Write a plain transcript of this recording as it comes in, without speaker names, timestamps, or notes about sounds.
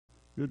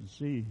good to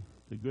see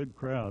the good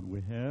crowd we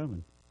have,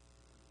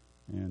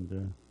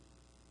 and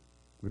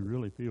we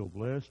really feel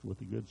blessed with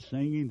the good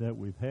singing that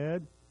we've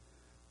had.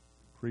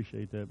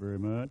 Appreciate that very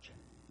much,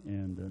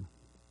 and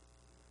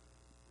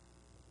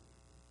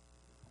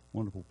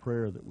wonderful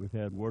prayer that we've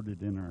had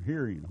worded in our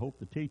hearing. I hope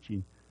the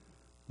teaching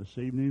this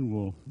evening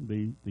will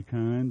be the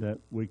kind that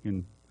we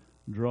can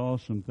draw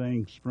some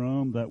things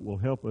from that will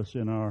help us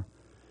in our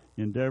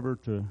endeavor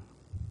to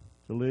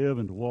live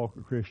and to walk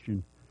a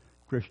Christian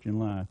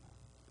life.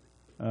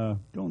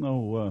 Don't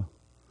know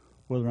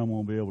whether I'm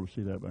going to be able to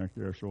see that back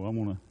there, so I'm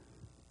going to,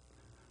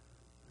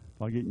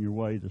 if I get in your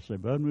way, to say,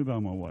 Bud, move out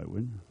of my way,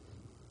 wouldn't you?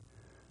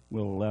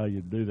 We'll allow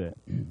you to do that.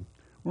 We're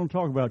going to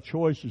talk about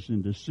choices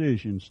and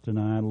decisions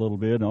tonight a little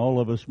bit. And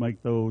all of us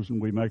make those,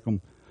 and we make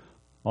them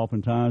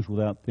oftentimes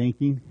without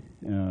thinking.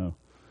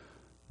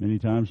 Many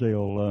times they're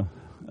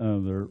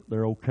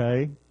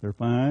okay, they're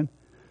fine.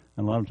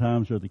 And a lot of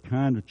times they're the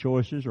kind of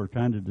choices or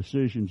kind of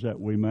decisions that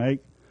we make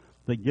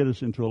that get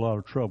us into a lot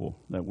of trouble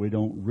that we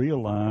don't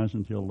realize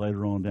until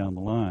later on down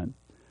the line.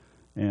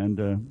 And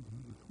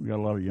we got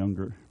a lot of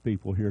younger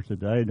people here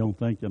today. Don't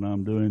think that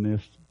I'm doing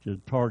this to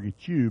target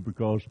you,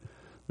 because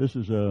this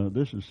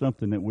is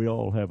something that we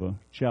all have a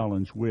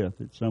challenge with.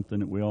 It's something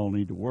that we all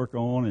need to work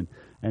on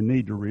and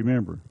need to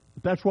remember.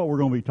 But that's what we're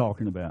going to be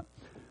talking about.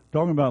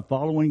 Talking about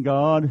following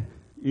God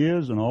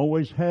is and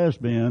always has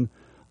been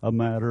a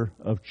matter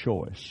of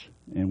choice,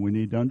 and we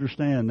need to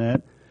understand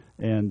that.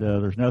 And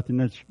there's nothing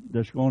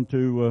that's going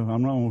to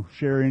I'm not going to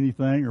share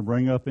anything or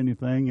bring up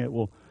anything that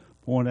will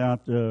point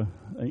out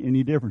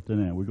any different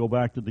than that. We go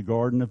back to the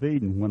Garden of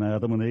Eden. When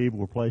Adam and Eve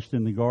were placed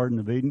in the Garden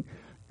of Eden,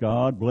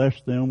 God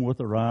blessed them with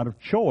the right of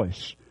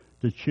choice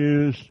to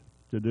choose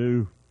to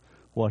do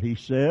what He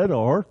said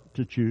or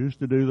to choose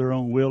to do their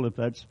own will if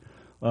that's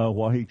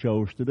what He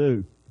chose to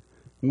do.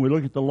 When we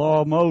look at the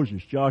law of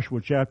Moses,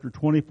 Joshua chapter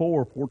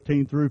 24,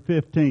 14 through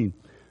 15,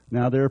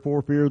 now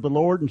therefore fear the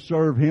Lord and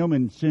serve Him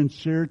in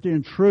sincerity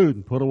and truth,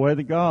 and put away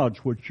the gods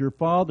which your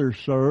fathers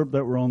served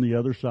that were on the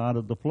other side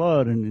of the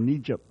flood and in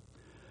Egypt,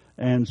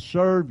 and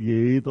serve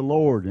ye the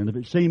Lord. And if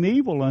it seem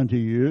evil unto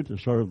you to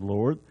serve the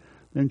Lord,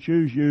 then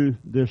choose you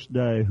this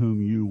day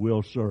whom you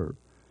will serve,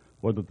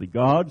 whether the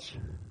gods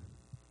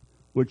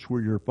which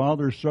were your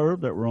fathers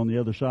served that were on the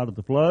other side of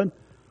the flood,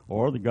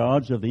 or the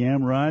gods of the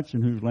Amorites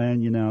in whose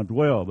land you now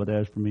dwell. But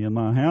as for me and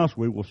my house,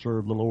 we will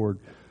serve the Lord.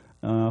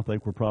 I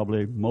think we're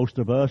probably, most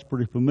of us,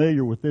 pretty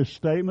familiar with this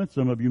statement.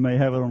 Some of you may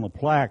have it on a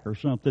plaque or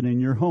something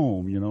in your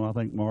home. You know, I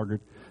think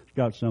Margaret's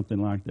got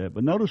something like that.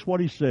 But notice what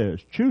he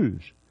says,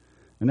 choose.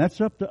 And that's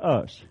up to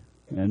us.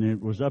 And it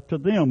was up to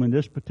them in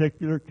this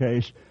particular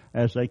case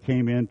as they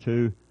came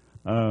into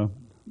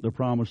the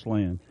promised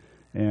land.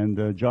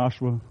 And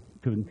Joshua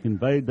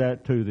conveyed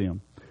that to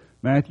them.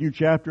 Matthew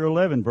chapter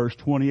 11, verse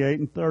 28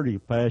 and 30, a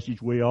passage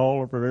we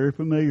all are very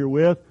familiar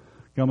with.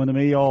 Come unto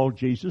me, all,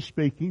 Jesus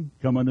speaking,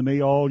 come unto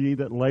me, all ye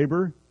that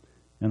labor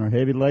and are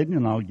heavy laden,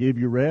 and I'll give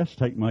you rest.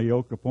 Take my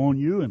yoke upon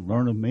you and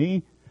learn of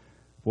me,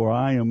 for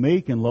I am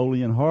meek and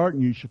lowly in heart,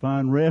 and you shall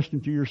find rest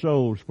unto your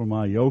souls. For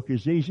my yoke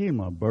is easy and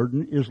my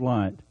burden is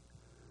light.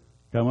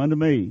 Come unto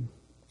me.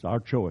 It's our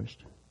choice.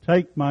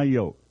 Take my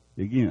yoke.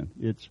 Again,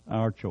 it's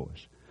our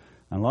choice.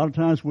 And a lot of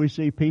times we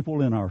see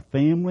people in our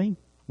family,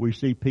 we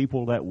see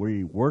people that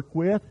we work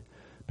with,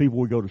 people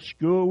we go to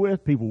school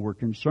with, people we're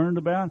concerned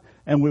about,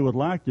 and we would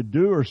like to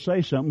do or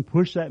say something,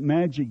 push that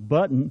magic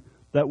button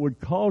that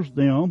would cause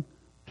them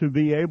to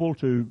be able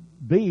to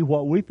be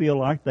what we feel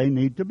like they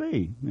need to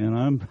be.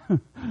 And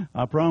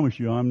I promise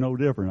you, I'm no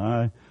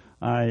different.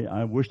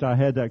 I wished I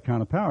had that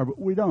kind of power, but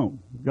we don't.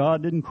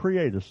 God didn't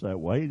create us that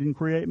way. He didn't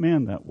create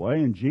man that way,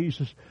 and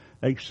Jesus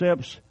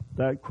accepts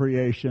that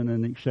creation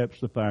and accepts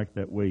the fact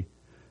that we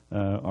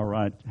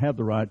have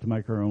the right to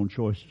make our own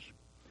choices.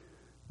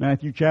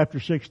 Matthew chapter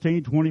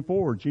 16,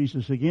 24,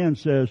 Jesus again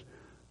says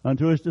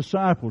unto His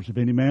disciples, if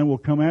any man will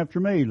come after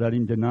me, let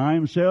him deny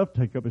himself,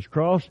 take up his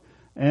cross,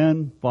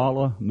 and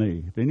follow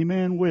me. If any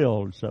man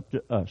will, it's up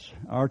to us,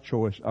 our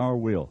choice, our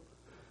will.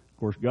 Of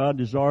course, God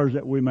desires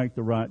that we make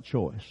the right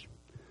choice.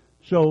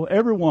 So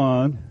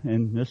everyone,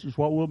 and this is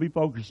what we'll be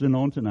focusing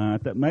on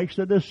tonight, that makes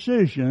a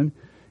decision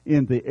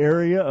in the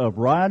area of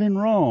right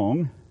and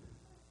wrong,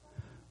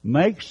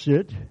 makes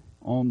it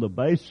on the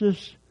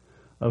basis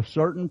of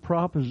certain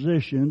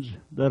propositions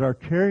that are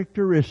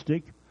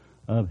characteristic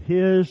of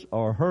his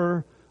or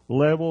her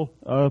level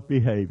of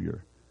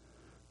behavior.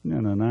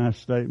 Isn't that a nice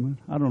statement?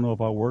 I don't know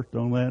if I worked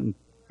on that and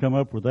come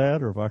up with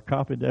that, or if I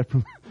copied that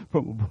from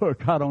a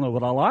book. I don't know,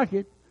 but I like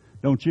it.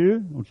 Don't you?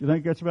 Don't you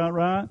think that's about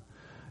right?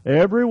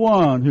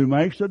 Everyone who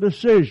makes a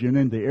decision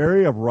in the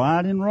area of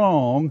right and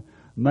wrong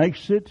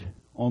makes it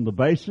on the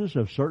basis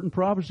of certain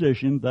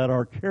propositions that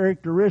are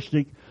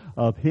characteristic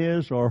of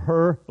his or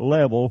her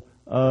level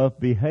of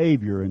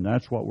behavior, and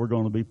that's what we're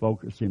going to be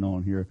focusing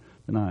on here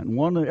tonight.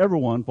 And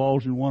everyone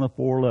falls in one of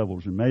four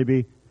levels, and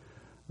maybe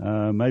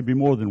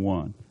more than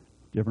one,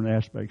 different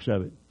aspects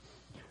of it.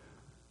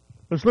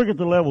 Let's look at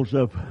the levels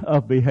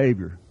of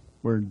behavior,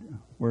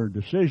 where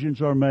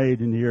decisions are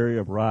made in the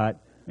area of right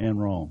and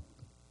wrong.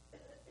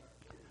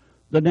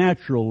 The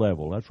natural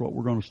level, that's what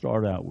we're going to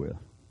start out with.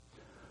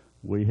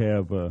 We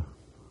have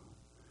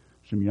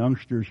some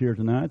youngsters here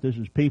tonight. This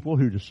is people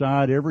who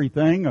decide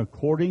everything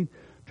according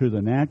to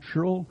the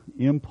natural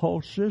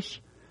impulses,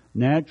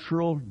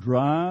 natural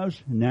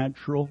drives,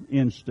 natural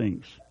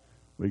instincts.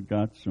 We've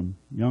got some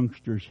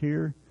youngsters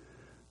here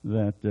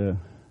that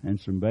and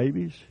some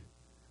babies.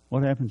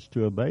 What happens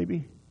to a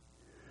baby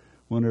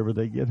whenever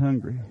they get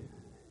hungry?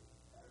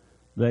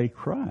 They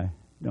cry,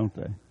 don't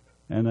they?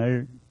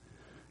 And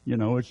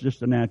it's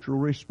just a natural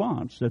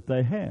response that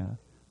they have.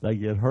 They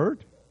get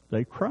hurt,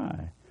 they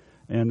cry.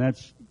 And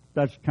that's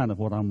kind of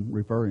what I'm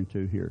referring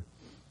to here.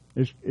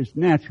 It's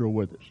natural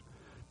with us.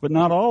 But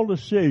not all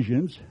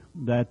decisions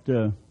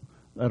that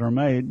are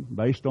made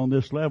based on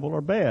this level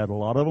are bad. A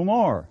lot of them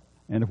are.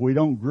 And if we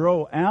don't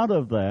grow out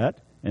of that,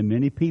 and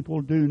many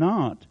people do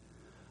not,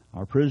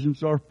 our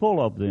prisons are full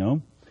of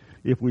them.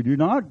 If we do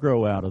not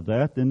grow out of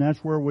that, then that's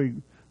where we're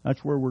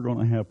going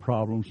to have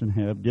problems and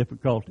have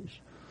difficulties.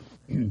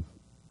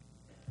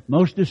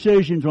 Most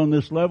decisions on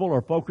this level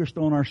are focused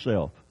on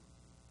ourselves,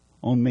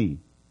 on me,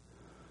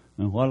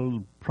 and what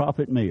will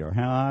profit me, or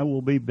how I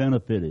will be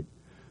benefited.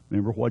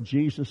 Remember what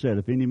Jesus said,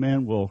 if any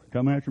man will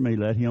come after me,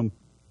 let him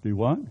do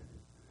what?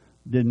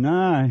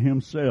 Deny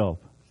himself.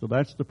 So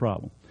that's the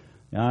problem.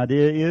 The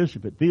idea is,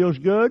 if it feels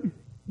good,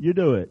 you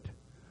do it.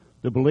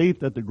 The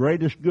belief that the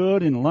greatest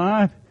good in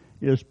life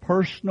is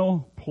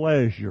personal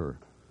pleasure.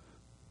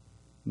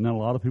 Now, a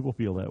lot of people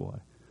feel that way.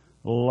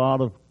 A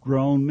lot of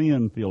grown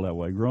men feel that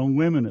way. Grown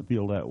women that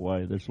feel that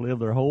way. That's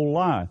lived their whole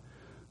life.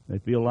 They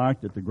feel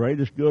like that the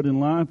greatest good in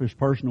life is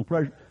personal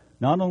pleasure.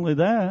 Not only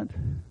that,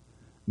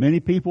 many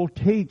people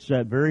teach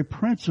that very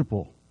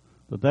principle,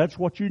 that that's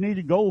what you need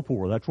to go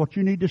for. That's what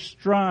you need to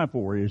strive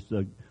for, is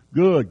the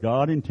good.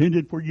 God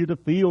intended for you to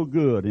feel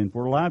good and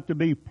for life to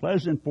be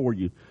pleasant for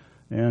you.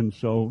 And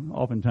so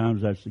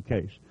oftentimes that's the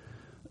case,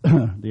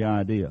 the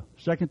idea.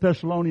 2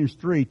 Thessalonians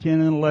 3,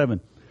 10 and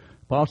 11.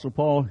 Apostle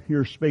Paul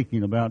here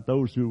speaking about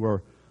those who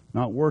are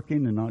not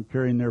working and not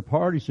carrying their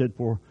part. He said,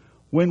 for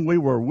when we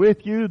were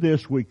with you,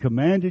 this we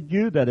commanded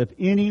you, that if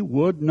any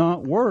would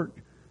not work,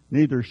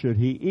 neither should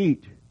he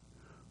eat.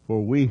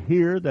 For we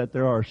hear that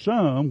there are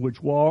some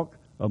which walk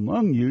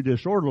among you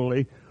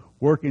disorderly,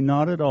 working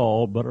not at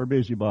all, but are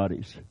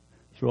busybodies.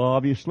 So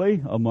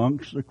obviously,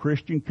 amongst the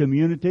Christian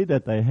community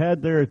that they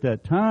had there at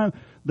that time,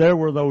 there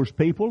were those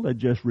people that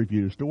just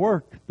refused to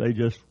work. They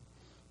just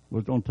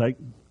was going to take,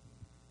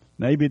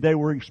 maybe they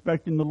were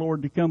expecting the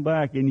Lord to come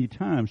back any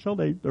time, so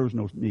there was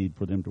no need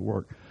for them to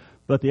work.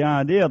 But the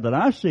idea that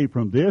I see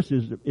from this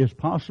is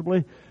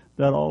possibly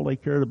that all they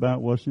cared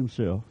about was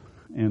himself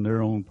and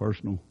their own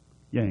personal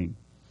gain.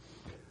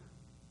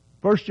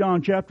 1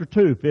 John chapter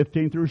 2,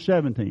 15 through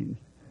 17.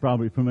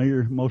 Probably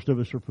familiar, most of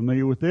us are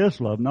familiar with this.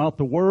 Love not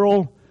the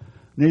world,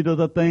 neither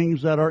the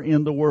things that are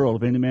in the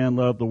world. If any man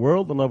love the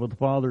world, the love of the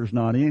Father is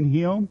not in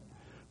him.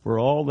 For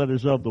all that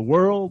is of the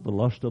world, the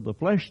lust of the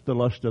flesh, the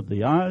lust of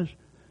the eyes,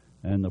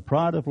 and the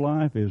pride of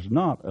life is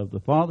not of the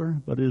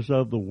Father, but is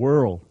of the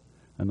world.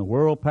 And the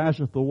world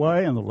passeth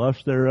away, and the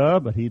lust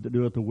thereof, but he that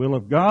doeth the will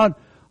of God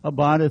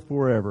abideth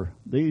forever.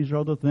 These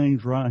are the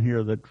things right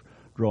here that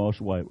draw us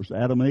away. It was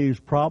Adam and Eve's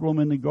problem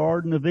in the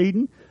Garden of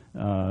Eden.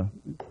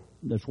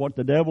 That's what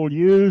the devil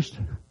used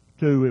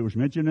to, it was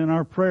mentioned in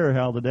our prayer,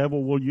 how the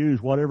devil will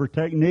use whatever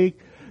technique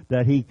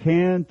that he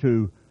can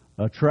to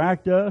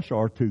attract us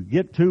or to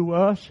get to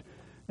us,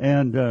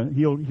 and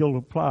he'll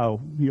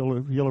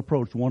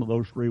approach one of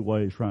those three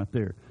ways right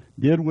there.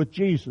 Did with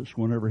Jesus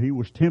whenever he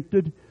was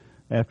tempted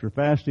after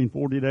fasting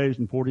 40 days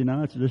and 40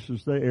 nights. This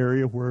is the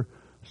area where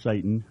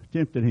Satan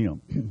tempted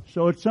him.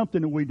 So it's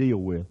something that we deal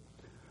with.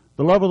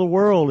 The love of the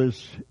world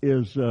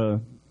is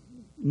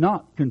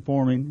not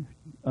conforming.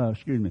 The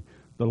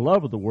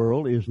love of the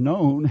world is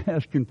known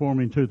as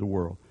conforming to the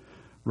world.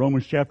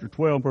 Romans chapter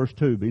 12, verse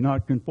 2. Be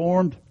not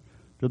conformed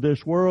to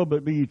this world,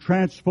 but be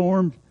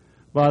transformed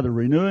by the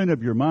renewing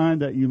of your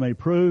mind, that you may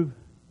prove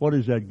what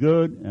is that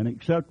good and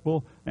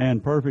acceptable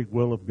and perfect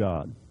will of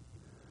God.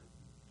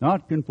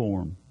 Not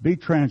conform. Be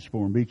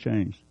transformed. Be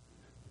changed.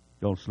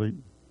 Don't sleep.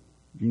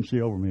 You can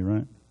see over me,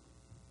 right?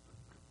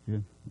 Yeah?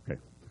 Okay.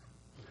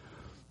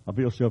 I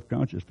feel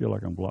self-conscious, feel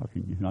like I'm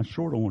blocking you. I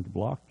sure don't want to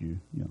block you,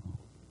 you know.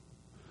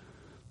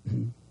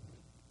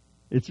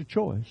 It's a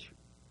choice.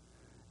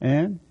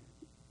 And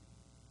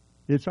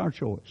it's our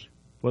choice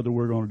whether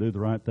we're going to do the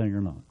right thing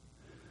or not.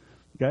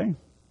 Okay?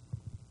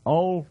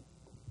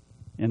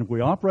 And if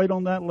we operate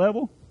on that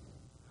level,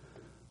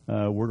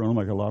 we're going to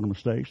make a lot of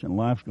mistakes, and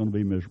life's going to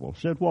be miserable. I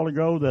said a while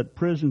ago that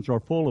prisons are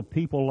full of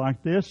people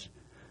like this,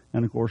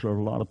 and of course there are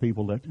a lot of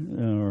people that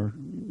are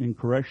in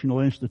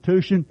correctional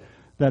institution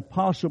that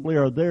possibly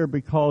are there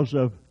because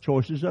of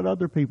choices that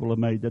other people have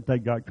made that they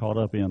got caught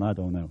up in. I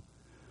don't know.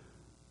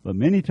 But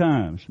many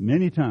times,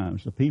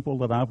 the people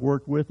that I've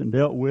worked with and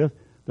dealt with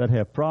that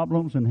have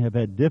problems and have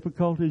had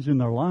difficulties in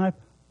their life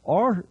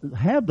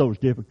have those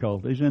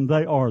difficulties, and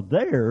they are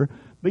there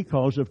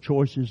because of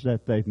choices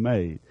that they've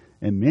made.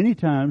 And many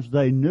times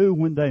they knew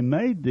when they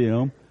made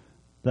them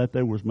that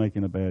they was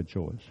making a bad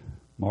choice.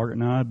 Margaret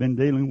and I have been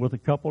dealing with a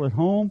couple at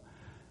home,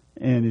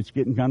 and it's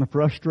getting kind of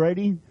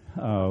frustrating.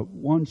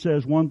 One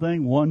says one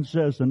thing, one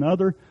says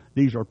another.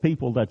 These are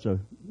people that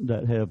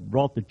have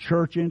brought the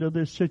church into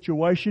this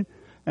situation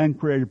and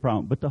created a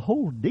problem. But the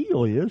whole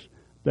deal is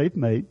they've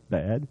made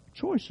bad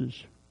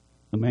choices.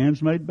 The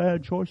man's made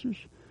bad choices.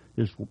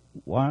 His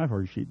wife,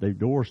 they're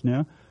divorced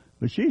now,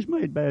 but she's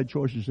made bad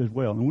choices as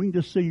well. And we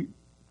can just see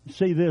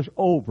this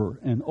over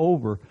and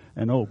over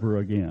and over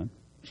again.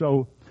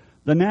 So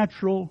the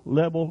natural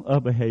level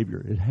of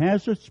behavior, it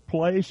has its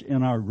place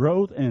in our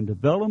growth and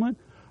development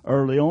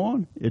early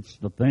on. It's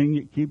the thing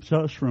that keeps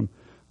us from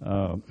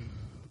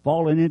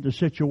falling into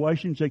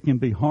situations that can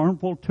be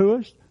harmful to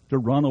us, to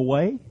run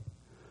away.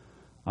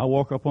 I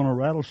walk up on a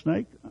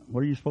rattlesnake.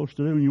 What are you supposed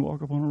to do when you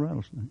walk up on a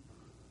rattlesnake?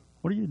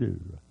 What do you do,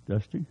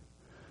 Dusty?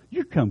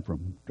 You come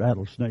from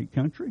rattlesnake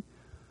country.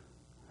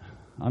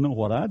 I know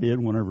what I did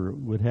whenever it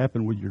would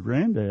happen with your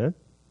granddad.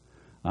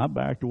 I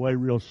backed away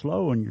real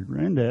slow, and your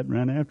granddad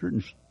ran after it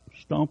and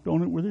stomped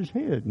on it with his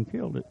head and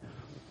killed it.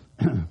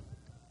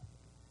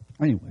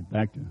 Anyway,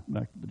 back to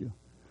the deal.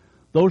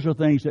 Those are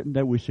things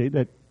that we see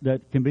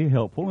that can be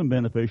helpful and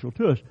beneficial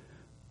to us.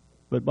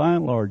 But by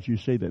and large, you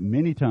see that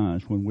many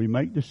times when we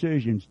make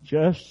decisions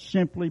just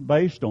simply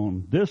based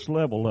on this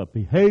level of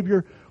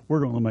behavior, we're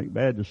going to make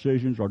bad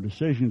decisions or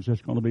decisions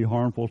that's going to be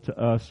harmful to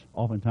us,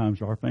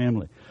 oftentimes our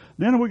family.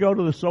 Then we go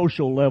to the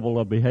social level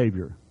of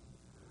behavior.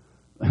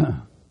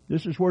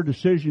 This is where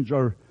decisions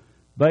are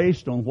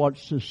based on what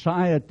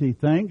society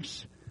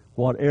thinks,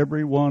 what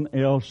everyone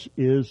else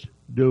is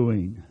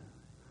doing.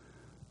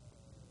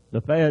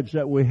 The fads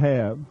that we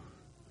have,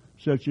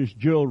 such as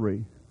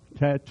jewelry,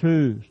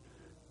 tattoos,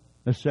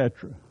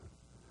 etc.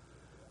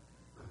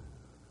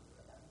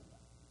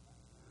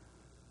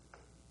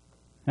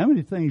 How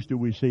many things do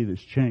we see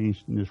that's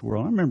changed in this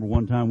world? I remember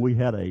one time we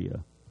had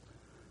a,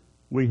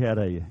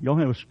 y'all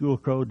have a school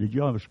code? Did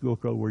y'all have a school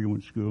code where you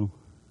went to school?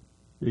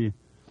 Did you?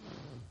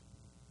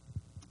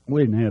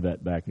 We didn't have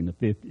that back in the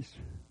 50s.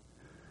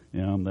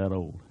 Yeah, I'm that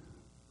old.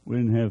 We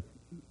didn't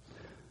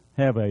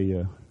have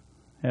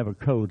a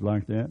code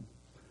like that.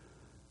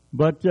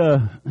 But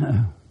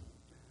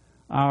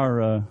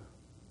our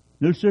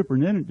new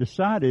superintendent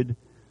decided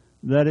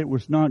that it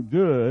was not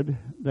good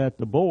that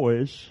the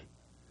boys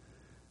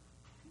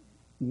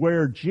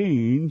wear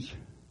jeans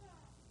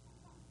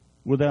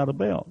without a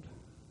belt.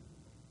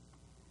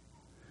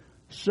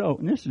 So,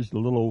 and this is the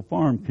little old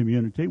farm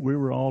community. We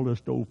were all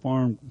just old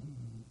farm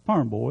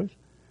boys.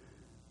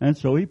 And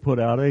so he put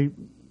out a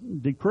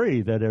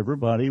decree that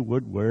everybody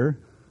would wear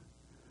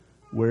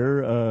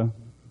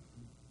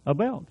a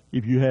belt.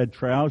 If you had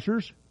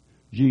trousers,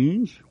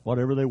 jeans,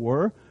 whatever they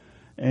were,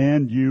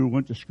 and you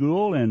went to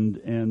school and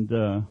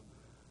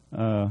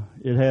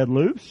it had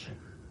loops,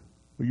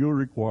 well, you were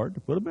required to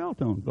put a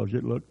belt on because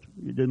it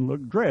didn't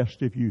look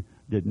dressed if you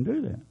didn't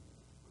do that.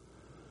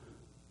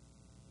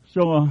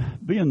 So,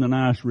 being the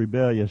nice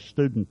rebellious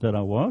student that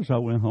I was, I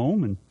went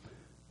home, and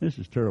this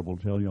is terrible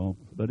to tell y'all,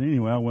 but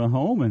anyway, I went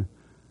home and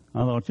I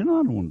thought, I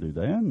don't want to do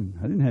that. And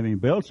I didn't have any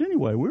belts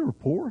anyway. We were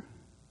poor.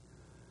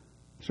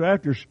 So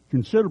after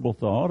considerable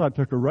thought, I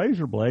took a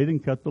razor blade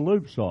and cut the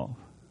loops off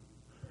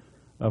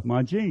of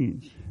my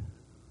jeans.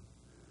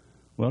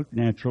 Well,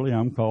 naturally,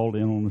 I'm called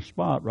in on the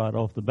spot right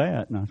off the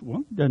bat. And I said,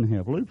 well, it doesn't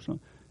have loops on.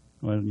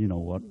 Well, you know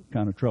what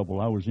kind of trouble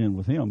I was in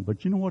with him.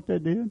 But you know what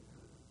that did?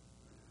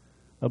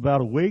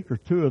 About a week or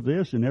two of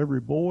this, and every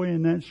boy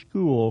in that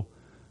school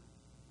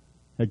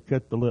had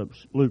cut the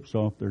loops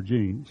off their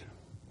jeans.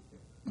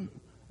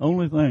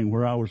 Only thing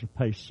where I was a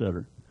pace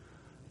setter.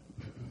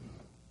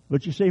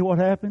 But you see what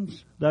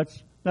happens?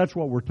 That's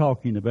what we're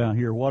talking about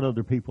here, what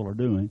other people are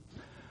doing.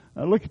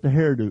 Look at the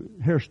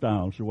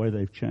hairstyles, the way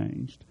they've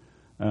changed.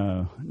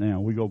 Now,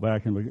 we go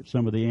back and look at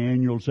some of the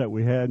annuals that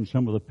we had and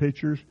some of the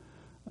pictures.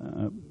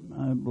 A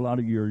lot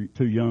of you are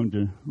too young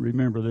to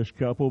remember this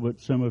couple,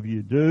 but some of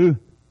you do.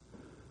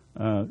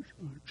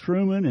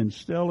 Truman and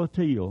Stella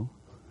Teal,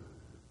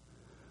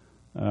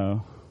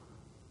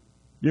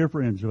 dear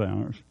friends of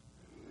ours.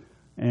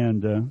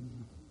 And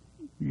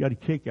you got a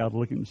kick out of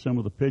looking at some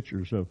of the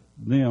pictures of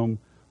them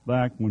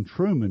back when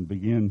Truman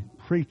began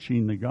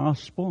preaching the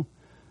gospel.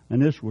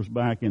 And this was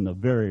back in the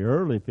very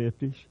early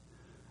 50s.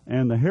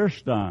 And the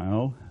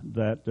hairstyle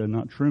that,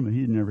 not Truman,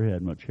 he never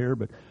had much hair,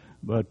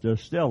 but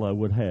Stella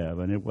would have.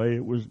 And anyway,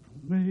 it was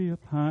way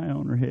up high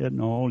on her head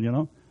and all, you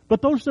know.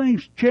 But those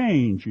things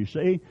change, you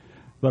see.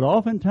 But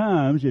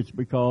oftentimes it's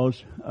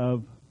because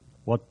of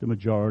what the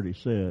majority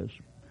says.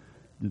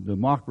 The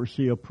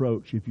democracy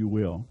approach, if you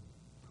will.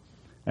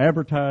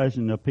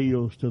 Advertising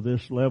appeals to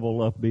this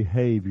level of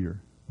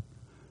behavior.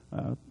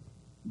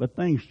 But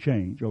things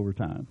change over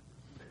time.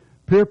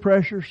 Peer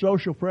pressure,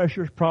 social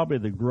pressure is probably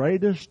the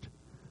greatest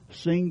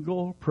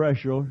single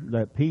pressure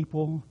that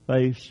people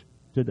face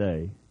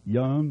today,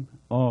 young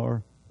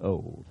or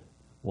old.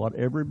 What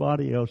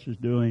everybody else is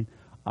doing,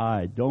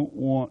 I don't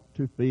want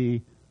to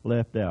be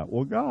left out.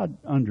 Well, God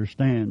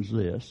understands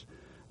this.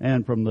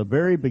 And from the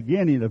very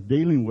beginning of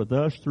dealing with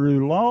us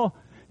through law,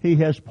 He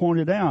has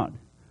pointed out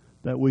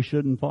that we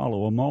shouldn't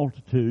follow a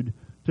multitude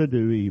to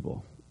do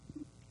evil.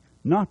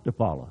 Not to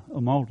follow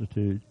a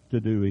multitude to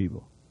do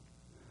evil.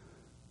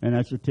 And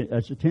that's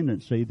a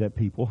tendency that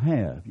people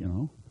have, you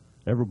know.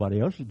 Everybody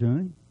else is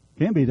doing.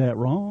 Can't be that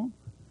wrong.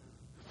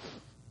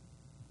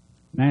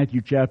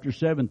 Matthew chapter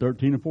 7,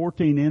 13 and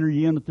 14, enter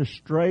ye in at the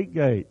strait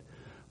gate.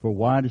 For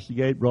wide is the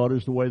gate, broad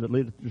is the way that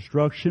leadeth to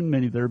destruction.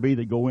 Many there be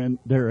that go in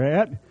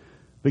thereat.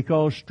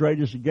 Because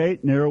strait is the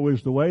gate, narrow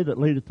is the way that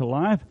leadeth to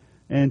life,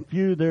 and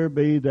few there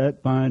be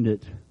that find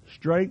it.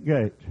 Strait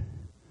gate.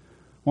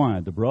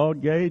 Why? The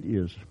broad gate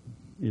is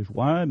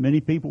wide.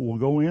 Many people will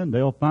go in,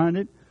 they'll find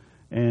it,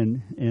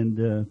 and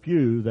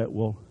few that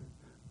will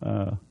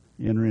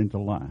enter into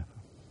life.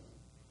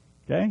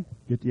 Okay?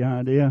 Get the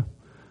idea?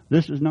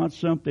 This is not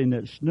something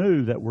that's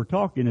new that we're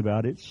talking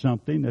about. It's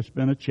something that's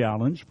been a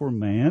challenge for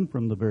man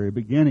from the very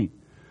beginning.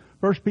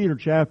 1 Peter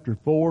chapter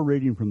 4,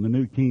 reading from the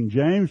New King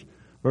James,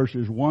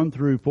 verses 1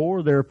 through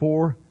 4,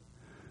 therefore,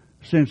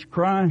 since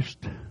Christ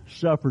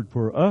suffered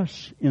for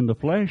us in the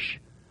flesh,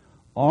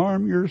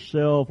 arm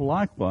yourself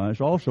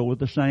likewise also with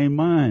the same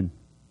mind.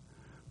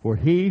 For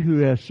he who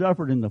has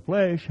suffered in the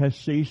flesh has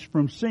ceased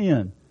from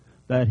sin,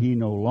 that he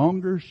no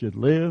longer should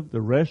live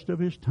the rest of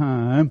his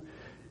time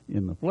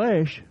in the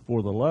flesh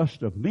for the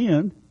lust of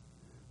men,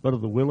 but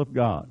of the will of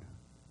God.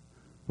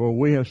 For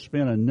we have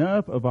spent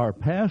enough of our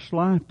past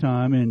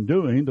lifetime in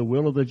doing the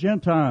will of the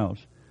Gentiles,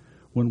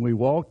 when we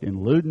walked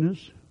in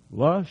lewdness,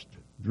 lust,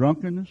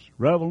 drunkenness,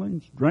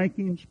 revelings,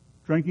 drinking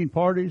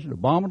parties, and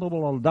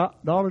abominable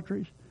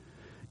idolatries.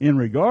 In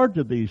regard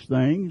to these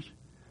things,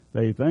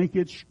 they think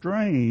it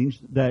strange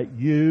that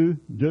you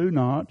do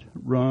not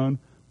run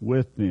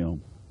with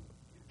them,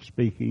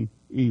 speaking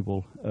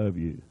evil of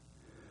you.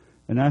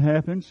 And that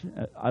happens.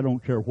 I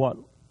don't care what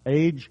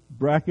age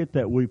bracket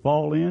that we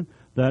fall in.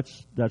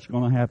 That's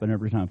going to happen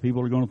every time.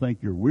 People are going to think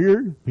you're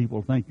weird.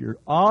 People think you're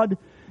odd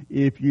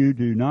if you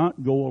do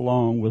not go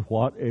along with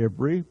what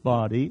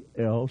everybody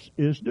else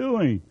is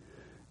doing.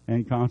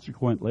 And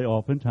consequently,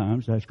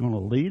 oftentimes, that's going to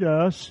lead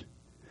us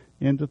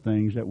into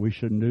things that we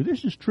shouldn't do.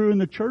 This is true in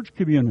the church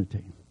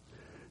community.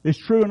 It's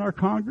true in our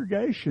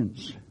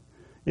congregations.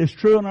 It's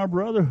true in our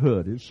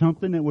brotherhood. It's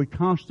something that we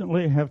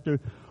constantly have to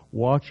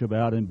watch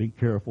about and be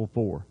careful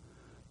for.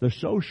 The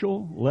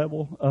social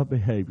level of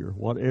behavior,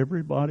 what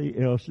everybody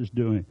else is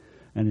doing.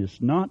 And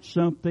it's not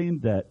something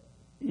that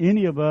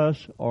any of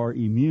us are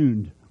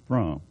immune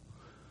from.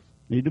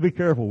 Need to be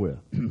careful with.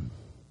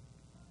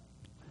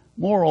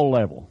 Moral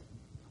level.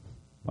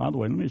 By the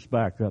way, let me just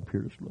back up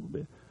here just a little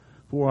bit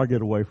before I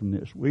get away from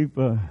this.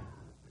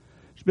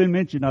 It's been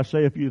mentioned, I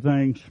say a few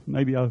things,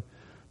 maybe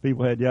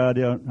people had the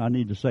idea I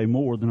need to say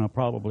more than I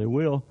probably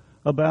will,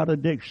 about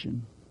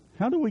addiction.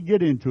 How do we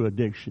get into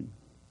addiction?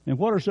 And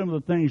what are some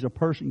of the things a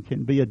person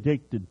can be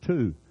addicted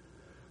to?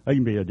 They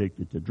can be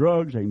addicted to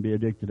drugs. They can be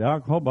addicted to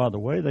alcohol. By the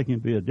way, they can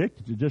be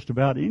addicted to just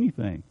about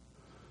anything.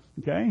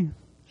 Okay?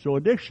 So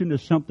addiction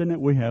is something that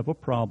we have a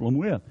problem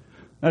with.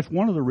 That's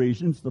one of the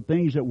reasons the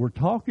things that we're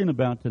talking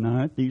about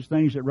tonight, these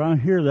things that right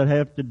here that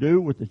have to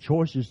do with the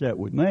choices that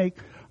we make,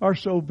 are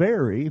so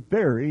very,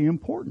 very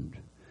important.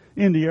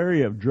 In the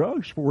area of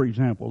drugs, for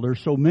example, there's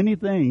so many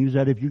things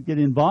that if you get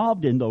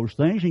involved in those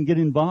things and get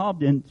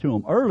involved into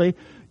them early,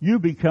 you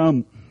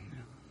become...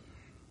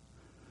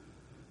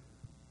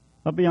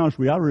 I'll be honest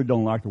with you, I really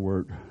don't like the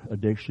word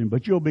addiction,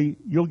 but you'll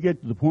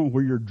get to the point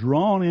where you're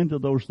drawn into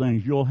those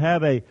things. You'll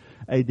have a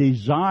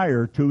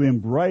desire to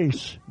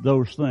embrace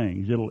those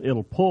things.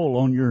 It'll pull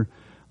on your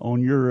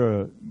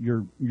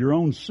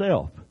own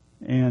self,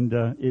 and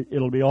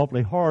it'll be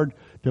awfully hard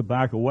to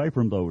back away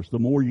from those. The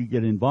more you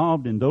get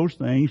involved in those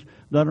things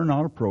that are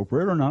not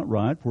appropriate or not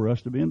right for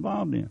us to be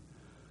involved in.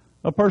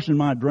 A person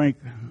might drink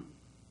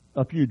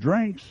a few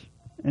drinks,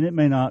 and it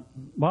may not.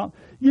 Well,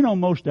 you know,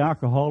 most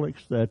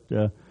alcoholics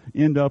that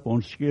end up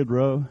on Skid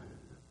Row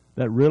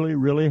that really,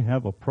 really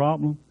have a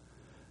problem.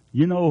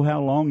 You know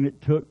how long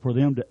it took for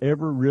them to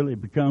ever really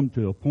become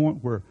to a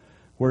point where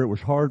it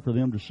was hard for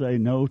them to say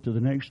no to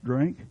the next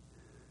drink?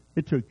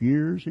 It took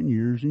years and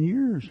years and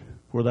years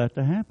for that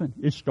to happen.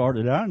 It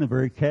started out in a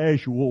very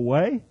casual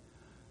way.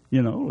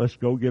 You know, let's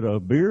go get a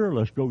beer,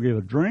 let's go get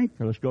a drink,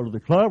 or let's go to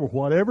the club or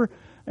whatever.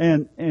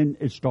 And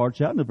it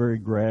starts out in a very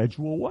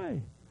gradual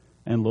way.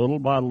 And little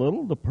by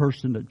little, the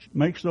person that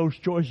makes those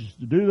choices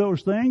to do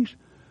those things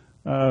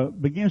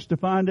begins to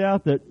find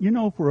out that, you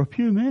know, for a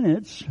few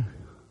minutes,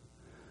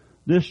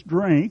 this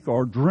drink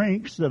or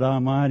drinks that I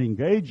might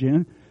engage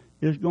in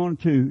is going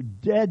to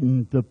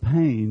deaden the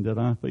pain that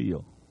I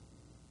feel.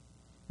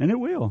 And it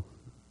will.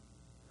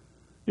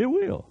 It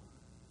will.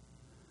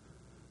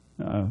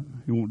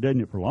 It won't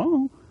deaden it for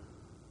long,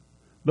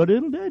 but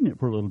it'll deaden it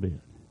for a little bit.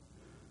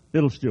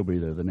 It'll still be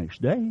there the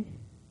next day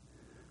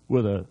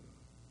with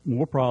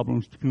more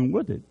problems to come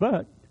with it.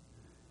 But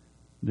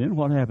then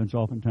what happens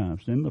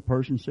oftentimes? Then the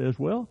person says,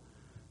 well,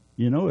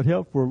 you know, it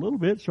helped for a little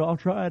bit, so I'll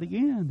try it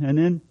again. And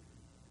then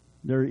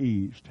they're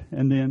eased.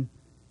 And then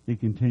it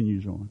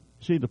continues on.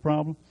 See the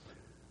problem?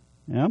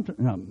 Now,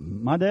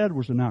 my dad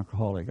was an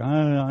alcoholic.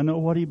 I know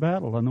what he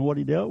battled. I know what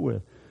he dealt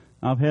with.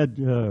 I've had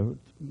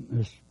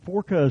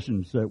 4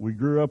 cousins that we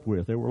grew up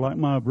with. They were like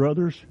my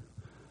brothers.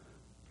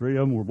 3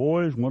 of them were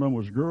boys. 1 of them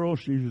was a girl.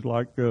 She was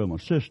like my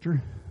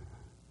sister.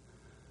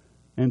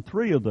 And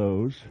 3 of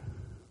those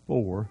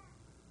 4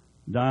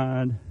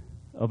 died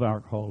of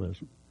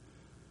alcoholism.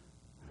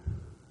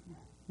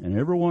 And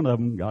every one of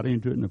them got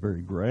into it in a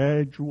very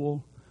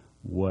gradual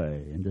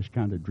way and just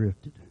kind of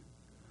drifted.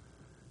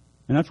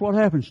 And that's what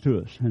happens to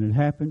us. And it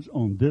happens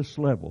on this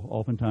level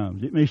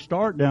oftentimes. It may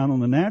start down on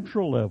the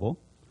natural level,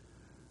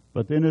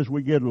 but then as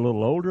we get a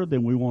little older,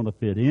 then we want to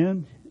fit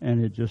in,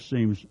 and it just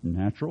seems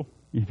natural,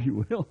 if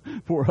you will,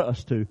 for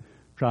us to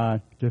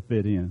try to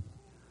fit in.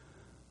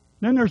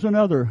 Then there's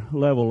another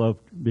level of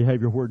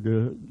behavior where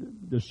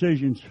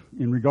decisions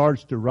in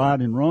regards to right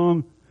and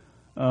wrong,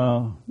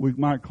 we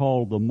might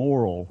call the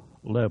moral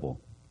level.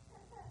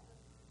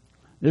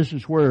 This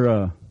is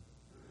where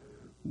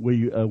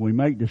we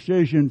make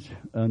decisions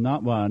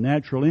not by a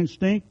natural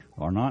instinct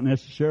or not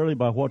necessarily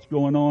by what's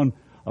going on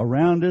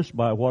around us,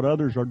 by what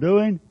others are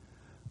doing,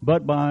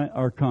 but by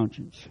our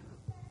conscience.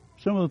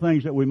 Some of the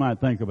things that we might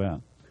think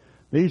about.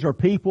 These are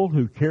people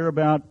who care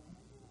about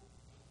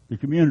the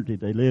community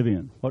they live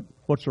in,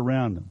 what's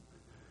around them.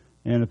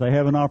 And if they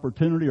have an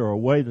opportunity or a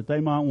way that they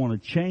might want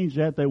to change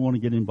that, they want to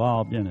get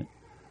involved in it.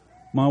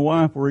 My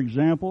wife, for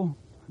example,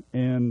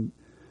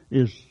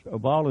 is a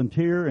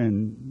volunteer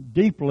and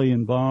deeply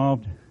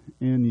involved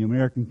in the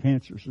American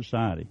Cancer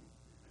Society.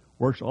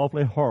 Works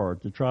awfully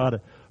hard to try to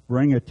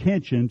bring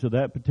attention to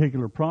that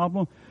particular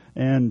problem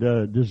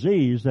and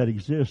disease that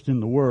exists in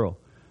the world.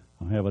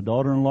 I have a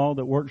daughter-in-law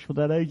that works for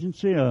that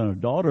agency, a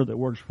daughter that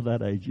works for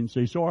that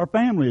agency. So our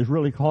family is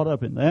really caught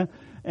up in that.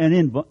 And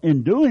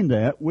in doing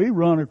that, we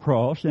run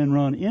across and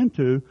run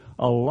into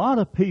a lot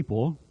of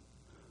people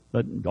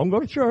that don't go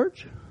to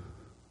church.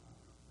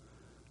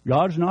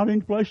 God's not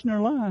in place in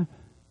their life.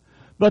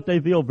 But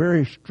they feel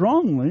very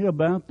strongly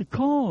about the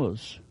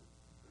cause.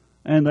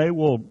 And they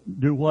will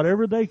do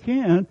whatever they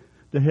can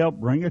to help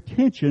bring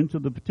attention to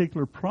the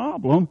particular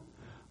problem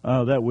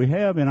that we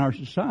have in our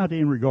society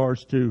in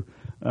regards to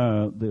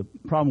the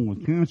problem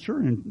with cancer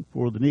and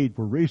for the need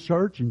for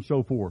research and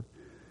so forth.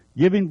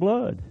 Giving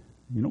blood.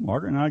 You know,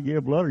 Margaret and I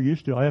give blood, or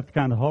used to. I have to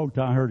kind of hog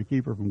tie her to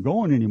keep her from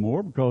going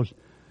anymore because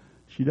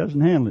she doesn't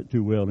handle it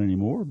too well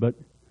anymore. But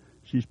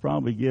she's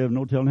probably given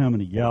no telling how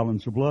many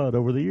gallons of blood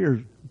over the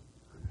years.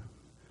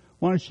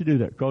 Why does she do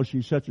that? Because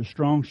she's such a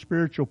strong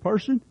spiritual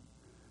person?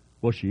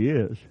 Well, she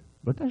is.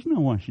 But that's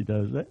not why she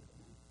does that.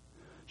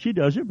 She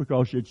does it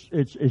because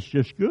it's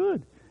just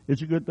good.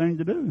 It's a good thing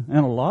to do. And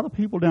a lot of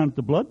people down at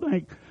the blood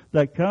bank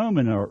that come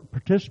and are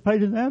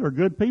participate in that are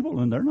good people,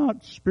 and they're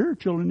not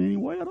spiritual in any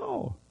way at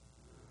all.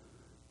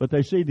 But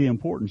they see the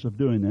importance of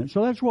doing that.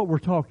 So that's what we're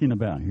talking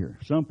about here.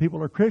 Some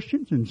people are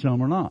Christians and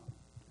some are not.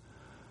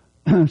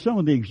 Some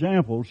of the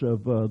examples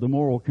of the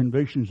moral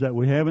convictions that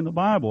we have in the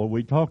Bible,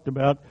 we talked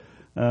about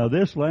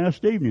this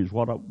last evening, is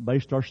what I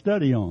based our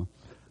study on.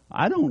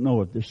 I don't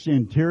know if the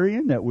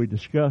centurion that we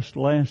discussed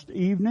last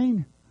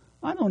evening,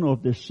 I don't know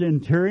if this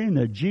centurion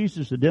that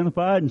Jesus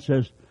identified and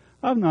says,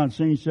 I've not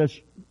seen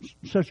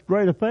such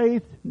great a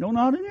faith, no,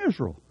 not in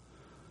Israel,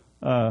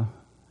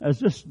 as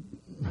this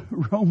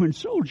Roman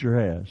soldier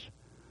has.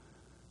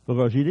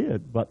 Because he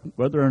did. But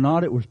whether or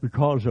not it was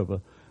because of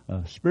a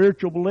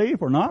spiritual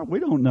belief or not, we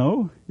don't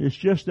know. It's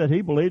just that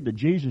he believed that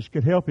Jesus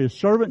could help his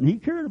servant, and he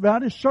cared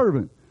about his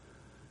servant.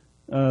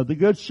 The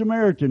Good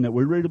Samaritan that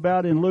we read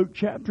about in Luke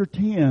chapter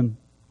 10,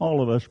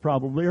 all of us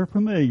probably are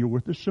familiar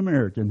with the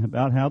Samaritan,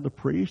 about how the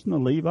priest and the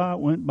Levite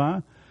went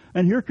by.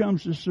 And here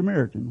comes the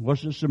Samaritan.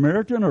 Was the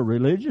Samaritan a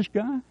religious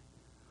guy?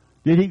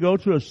 Did he go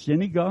to a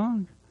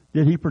synagogue?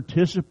 Did he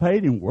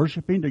participate in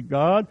worshiping to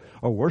God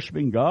or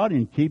worshiping God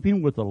in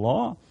keeping with the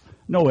law?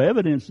 No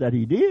evidence that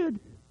he did.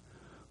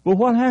 But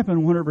what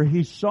happened whenever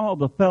he saw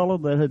the fellow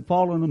that had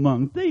fallen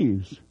among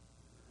thieves?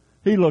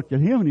 He looked at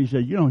him and he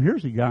said, you know,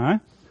 here's a guy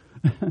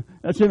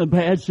that's in a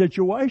bad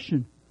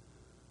situation.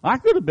 I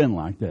could have been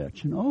like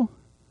that, you know.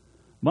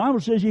 The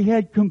Bible says he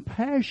had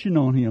compassion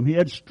on him. He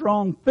had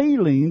strong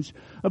feelings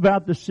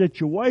about the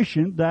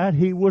situation that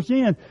he was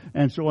in.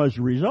 And so as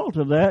a result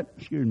of that,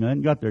 excuse me, I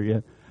haven't got there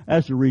yet.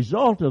 As a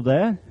result of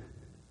that,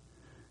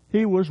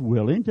 he was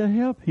willing to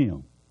help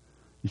him.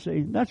 You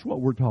see, that's what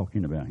we're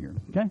talking about here,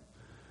 okay?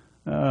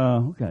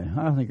 Okay,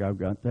 I think I've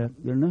got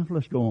that good enough.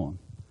 Let's go on.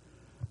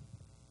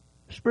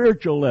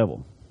 Spiritual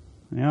level.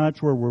 Now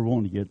that's where we're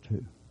wanting to get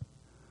to.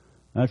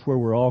 That's where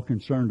we're all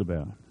concerned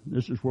about.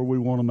 This is where we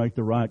want to make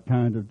the right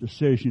kind of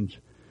decisions.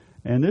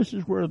 And this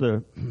is where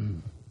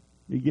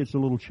it gets a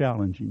little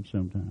challenging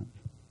sometimes.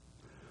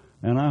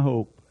 And I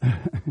hope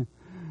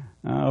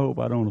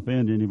I don't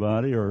offend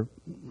anybody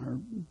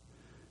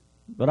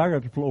but I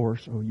got the floor,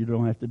 so you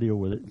don't have to deal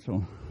with it.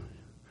 So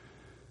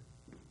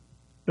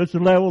it's a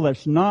level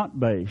that's not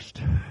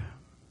based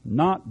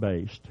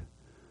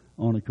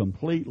on a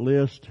complete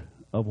list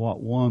of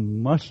what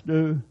one must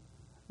do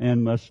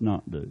and must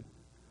not do.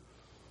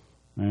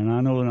 And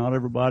I know that not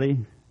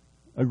everybody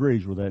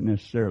agrees with that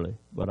necessarily,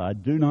 but I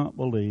do not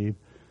believe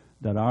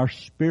that our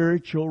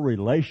spiritual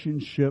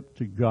relationship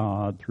to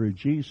God through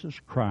Jesus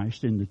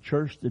Christ in the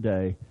church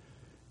today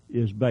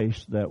is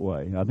based that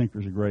way. I think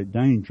there's a great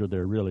danger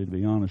there, really, to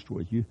be honest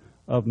with you,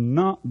 of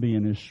not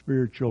being as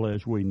spiritual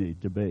as we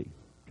need to be.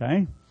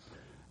 Okay?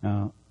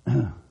 Now,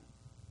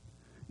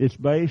 it's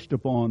based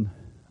upon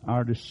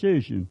our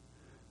decision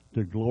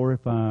to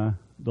glorify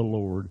the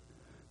Lord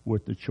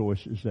with the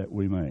choices that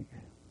we make.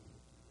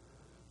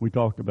 We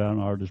talked about,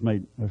 or just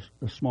made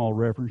a small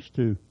reference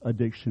to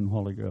addiction a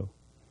while ago.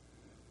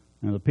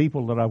 Now, the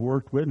people that I've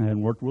worked with, and I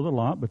hadn't worked with a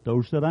lot, but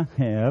those that I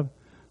have,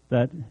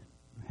 that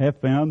have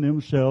found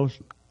themselves,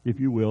 if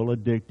you will,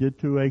 addicted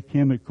to a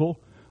chemical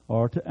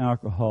or to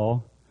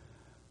alcohol,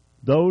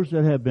 those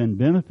that have been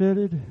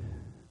benefited,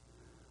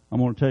 I'm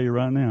going to tell you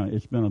right now,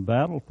 it's been a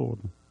battle for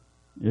them.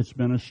 It's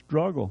been a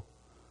struggle.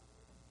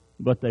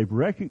 But they've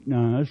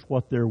recognized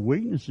what their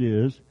weakness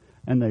is,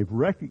 and they've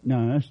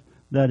recognized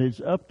that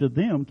it's up to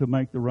them to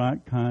make the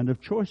right kind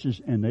of choices,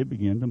 and they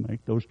begin to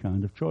make those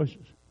kind of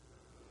choices.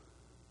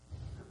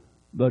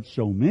 But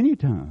so many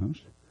times,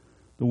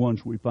 the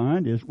ones we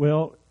find is,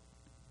 well,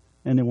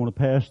 and they want to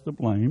pass the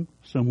blame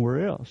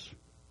somewhere else.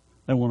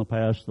 They want to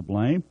pass the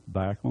blame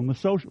back on the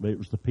social. It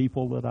was the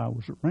people that I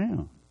was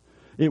around.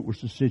 It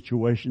was the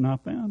situation I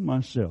found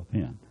myself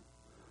in.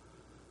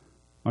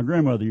 My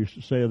grandmother used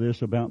to say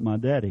this about my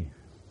daddy.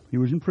 He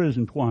was in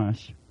prison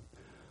twice,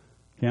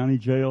 county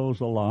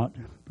jails a lot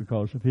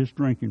because of his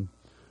drinking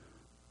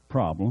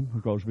problem,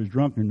 because of his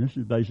drunkenness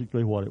is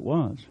basically what it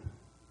was.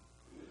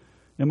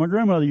 And my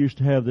grandmother used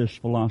to have this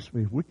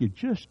philosophy: if we could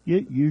just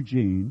get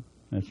Eugene,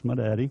 that's my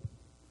daddy,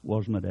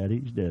 was my daddy,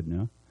 he's dead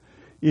now,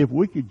 if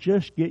we could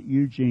just get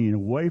Eugene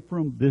away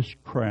from this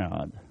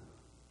crowd.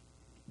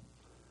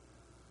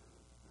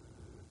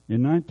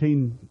 In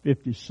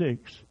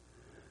 1956,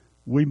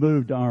 we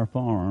moved our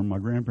farm, my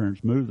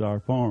grandparents moved our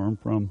farm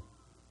from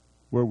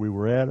where we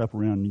were at up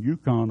around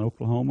Yukon,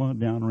 Oklahoma,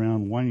 down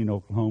around Wayne,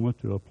 Oklahoma,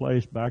 to a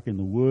place back in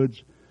the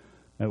woods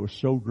that was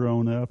so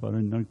grown up I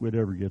didn't think we'd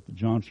ever get the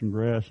Johnson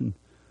grass and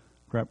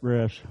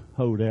crapgrass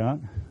hoed out.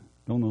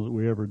 Don't know that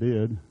we ever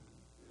did.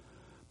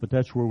 But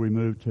that's where we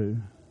moved to.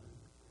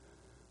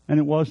 And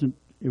it was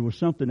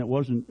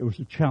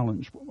a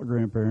challenge for my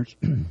grandparents.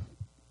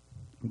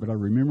 But I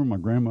remember my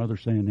grandmother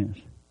saying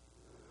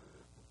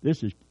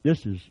this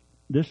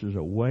is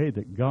a way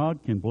that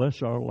God can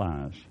bless our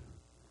lives.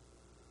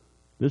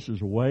 This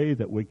is a way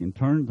that we can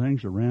turn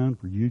things around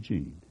for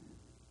Eugene.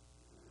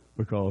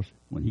 Because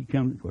when he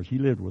comes, because he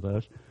lived with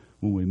us,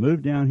 when we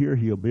move down here,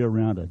 he'll be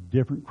around a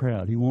different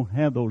crowd. He won't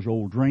have those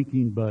old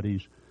drinking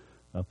buddies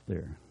up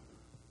there.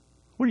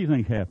 What do you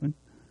think happened?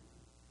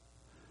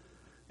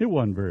 It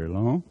wasn't very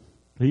long.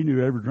 He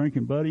knew every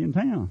drinking buddy in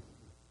town.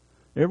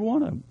 Every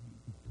one of them.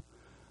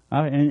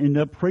 I ended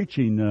up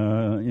preaching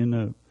in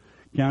the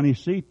county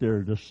seat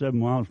there, just 7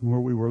 miles from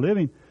where we were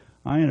living.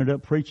 I ended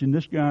up preaching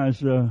this guy's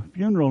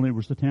funeral, and it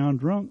was the town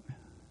drunk.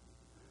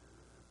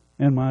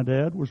 And my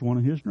dad was one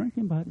of his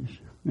drinking buddies,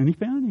 and he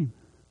found him.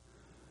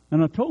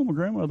 And I told my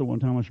grandmother one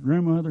time, I said,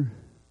 Grandmother,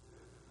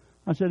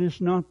 I said,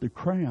 it's not the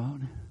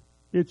crowd,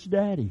 it's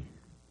Daddy.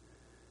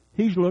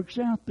 He looks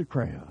out the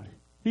crowd.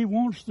 He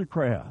wants the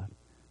crowd.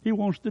 He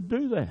wants to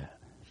do that.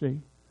 See?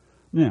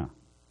 Now,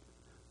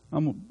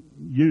 I'm going to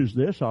use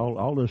this.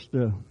 I'll just,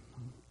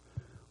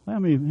 how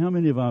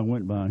many of I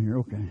went by here?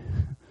 Okay.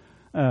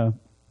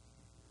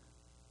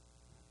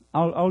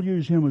 I'll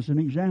use him as an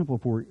example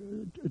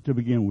to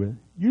begin with.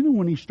 You know,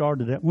 when he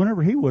started that,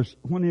 whenever he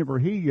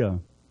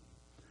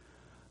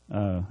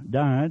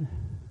died,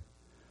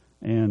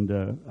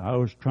 and I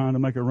was trying to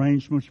make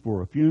arrangements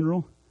for a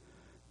funeral,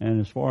 and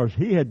as far as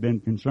he had been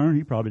concerned,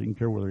 he probably didn't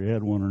care whether he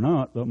had one or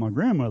not, but my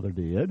grandmother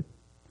did.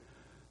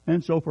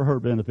 And so for her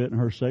benefit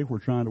and her sake, we're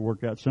trying to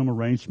work out some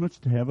arrangements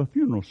to have a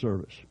funeral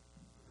service.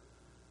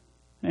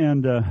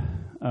 And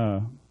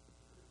I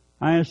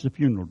asked the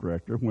funeral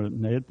director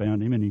when they had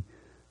found him,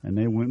 and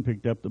they went and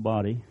picked up the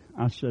body.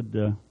 I said,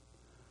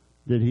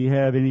 did he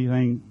have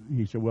anything?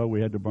 He said, well, we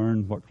had to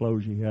burn what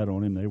clothes he had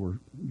on him.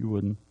 You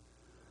wouldn't.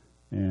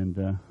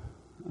 And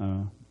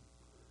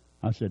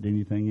I said,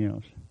 anything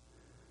else?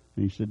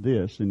 And he said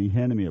this, and he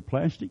handed me a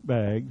plastic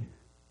bag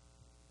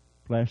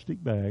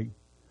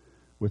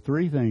with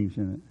 3 things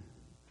in it.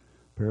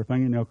 A pair of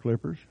fingernail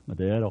clippers. My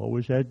dad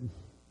always had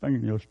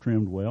fingernails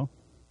trimmed well.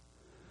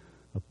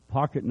 A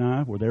pocket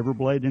knife with every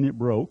blade in it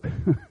broke.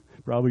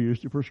 Probably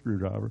used it for a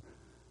screwdriver.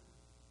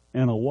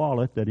 And a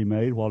wallet that he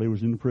made while he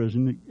was in the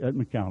prison at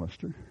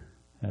McAllister.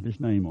 Had his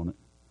name on it.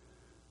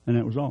 And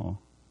that was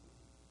all.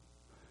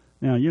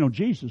 Now, you know,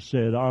 Jesus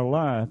said our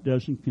life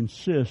doesn't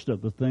consist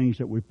of the things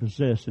that we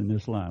possess in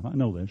this life. I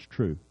know that's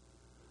true.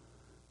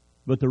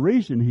 But the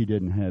reason he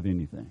didn't have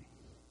anything.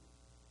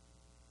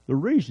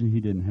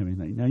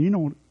 Now, you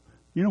know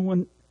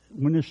when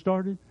this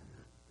started?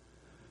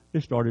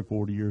 It started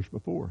 40 years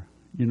before.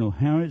 You know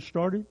how it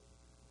started?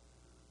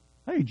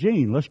 Hey,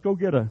 Gene, let's go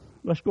get a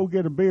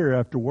beer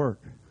after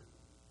work.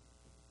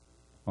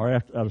 Or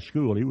out of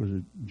school. He was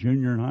a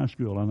junior in high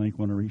school, I think,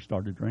 whenever he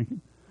started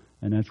drinking.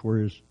 And that's where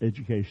his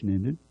education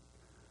ended.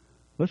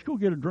 Let's go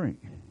get a drink.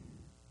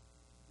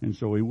 And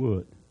so he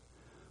would.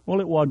 Well,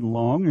 it wasn't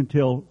long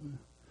until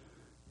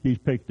he's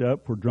picked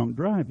up for drunk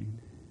driving.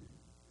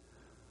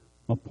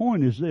 My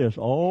point is this,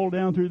 all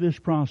down through this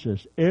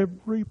process,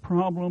 every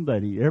problem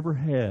that he ever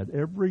had,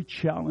 every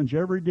challenge,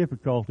 every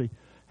difficulty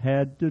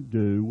had to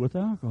do with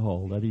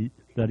alcohol that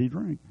he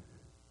drank.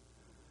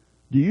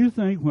 Do you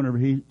think whenever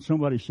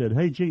somebody said,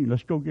 "Hey Gene,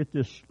 let's go get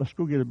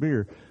a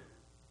beer,"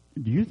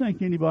 do you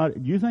think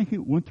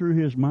it went through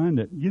his mind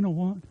that, you know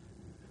what?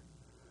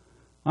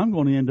 I'm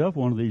going to end up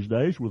one of these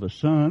days with a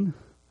son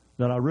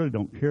that I really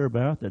don't care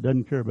about, that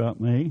doesn't care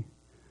about me,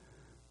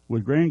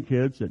 with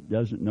grandkids that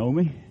doesn't know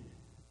me,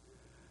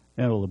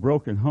 and with a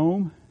broken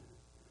home,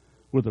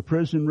 with a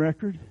prison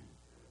record,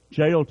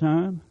 jail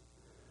time.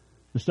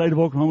 The state of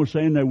Oklahoma is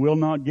saying they will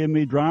not give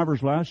me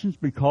driver's license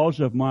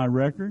because of my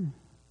record.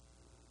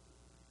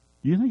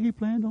 Do you think he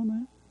planned on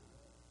that?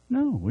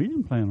 No, he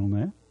didn't plan on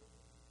that.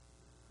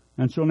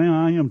 And so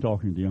now I am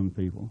talking to young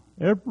people.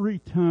 Every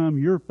time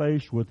you're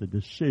faced with a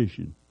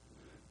decision,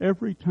 in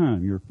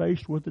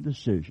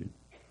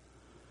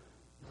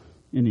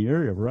the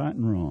area of right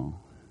and wrong,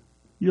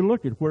 you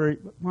look at where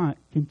it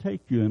can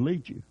take you and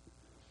lead you.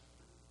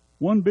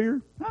 One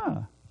beer?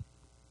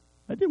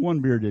 One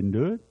beer didn't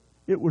do it.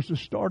 It was the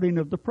starting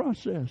of the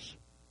process.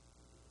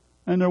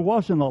 And there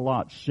wasn't a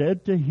lot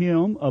said to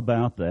him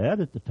about that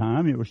at the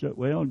time. It was,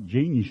 well,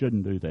 Gene, you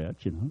shouldn't do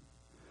that, you know.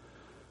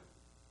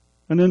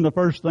 And then the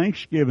first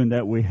Thanksgiving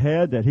that we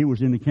had, that he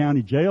was in the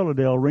county jail at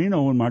El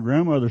Reno, and my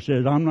grandmother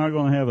says, "I'm not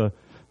going to have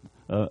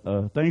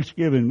a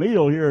Thanksgiving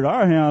meal here at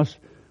our house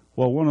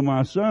while one of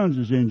my sons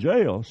is in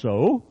jail."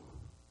 So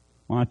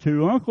my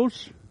two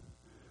uncles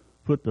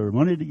put their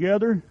money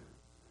together.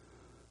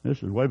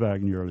 This is way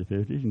back in the early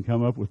 50s, and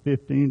come up with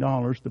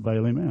 $15 to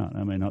bail him out.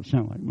 That may not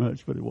sound like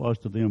much, but it was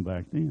to them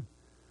back then.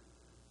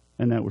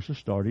 And that was the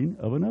starting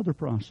of another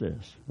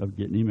process of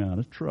getting him out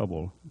of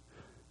trouble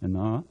and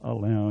not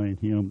allowing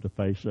him to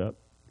face up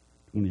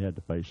when he had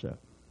to face up.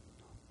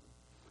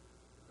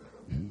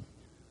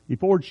 He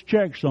forged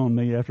checks on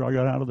me after I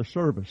got out of the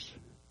service.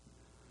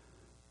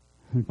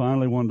 And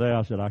finally one day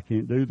I said, "I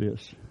can't do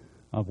this.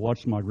 I've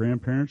watched my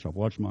grandparents, I've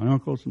watched my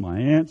uncles and my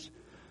aunts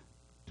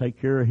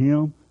take care of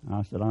him."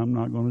 I said, "I'm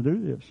not going to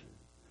do this."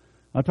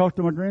 I talked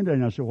to my granddad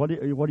and I said, what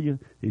do you,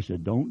 he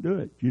said, "Don't do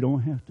it. You don't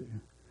have to."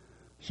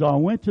 So I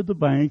went to the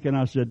bank and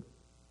I said,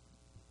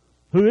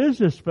 "Who is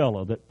this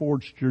fellow that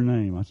forged your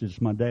name?" I said, "It's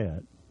my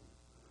dad."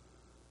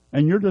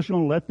 "And you're just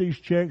going to let these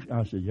checks?"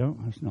 I said, "Yeah."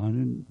 I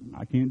said,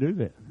 I can't do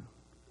that."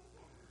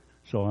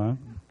 So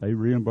they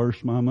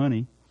reimbursed my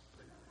money.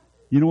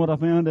 You know what I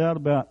found out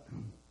about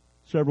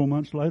several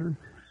months later?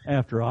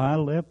 After I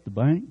left the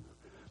bank,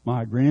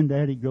 my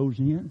granddaddy goes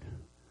in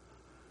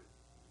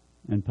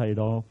and paid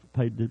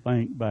the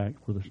bank back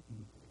for the.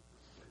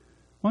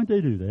 Why did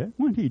they do that?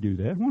 Why did he do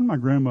that? Why did my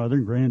grandmother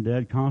and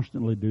granddad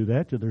constantly do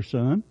that to their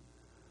son?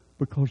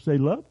 Because they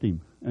loved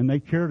him and they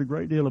cared a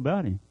great deal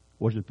about him.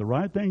 Was it the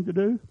right thing to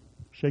do?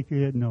 Shake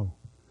your head no.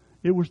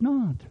 It was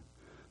not.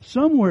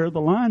 Somewhere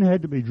the line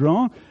had to be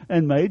drawn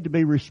and made to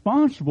be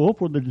responsible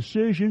for the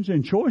decisions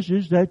and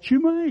choices that you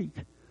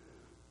make.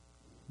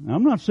 Now,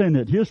 I'm not saying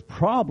that his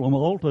problem,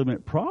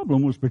 ultimate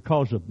problem, was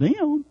because of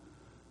them,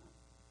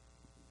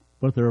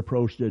 but their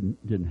approach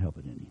didn't help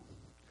it any.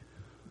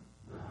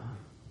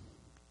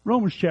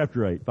 Romans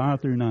chapter 8,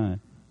 5 through 9.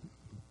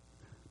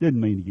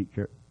 Didn't mean to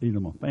get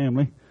my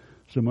family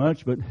so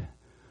much, but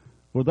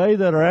for they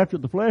that are after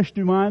the flesh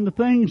do mind the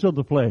things of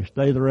the flesh.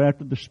 They that are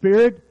after the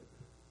Spirit,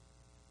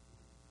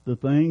 the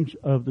things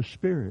of the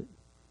Spirit.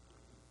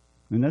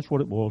 And that's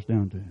what it boils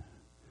down to.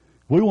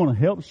 If we want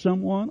to help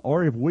someone,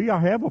 or if we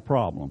have a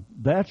problem,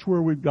 that's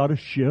where we've got to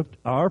shift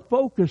our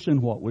focus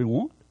in what we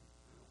want.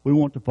 We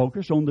want to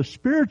focus on the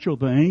spiritual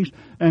things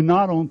and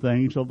not on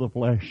things of the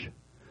flesh.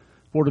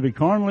 For to be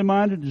carnally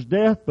minded is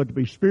death, but to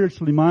be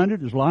spiritually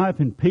minded is life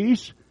and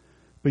peace,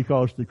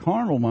 because the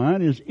carnal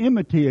mind is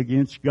enmity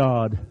against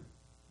God.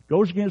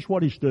 Goes against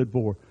what He stood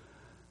for,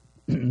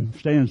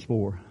 stands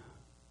for.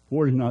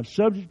 For it is not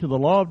subject to the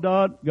law of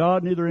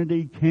God, neither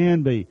indeed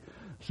can be.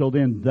 So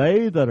then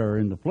they that are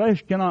in the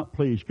flesh cannot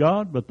please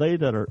God, but they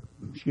that are,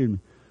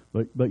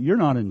 but you're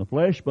not in the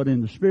flesh, but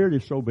in the Spirit,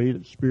 if so be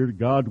that the Spirit of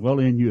God dwell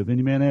in you. If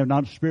any man have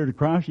not the Spirit of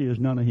Christ, he has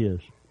none of His.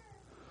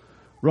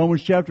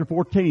 Romans chapter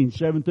 14,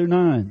 7 through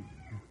 9.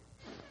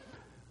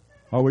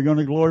 Are we going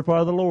to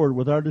glorify the Lord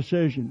with our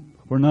decision?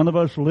 For none of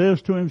us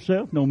lives to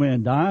himself, no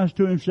man dies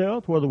to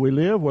himself. Whether we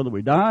live, whether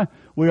we die,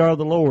 we are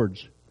the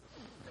Lord's.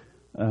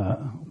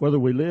 Whether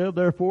we live,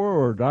 therefore,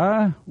 or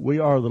die, we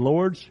are the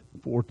Lord's.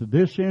 For to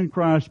this end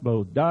Christ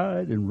both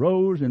died and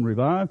rose and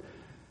revived,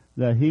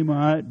 that He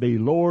might be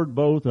Lord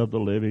both of the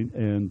living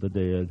and the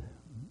dead.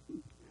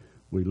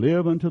 We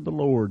live unto the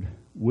Lord.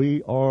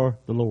 We are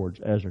the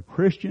Lord's. As a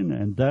Christian,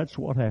 and that's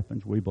what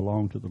happens, we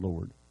belong to the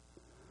Lord.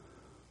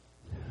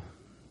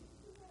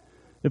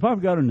 If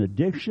I've got an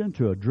addiction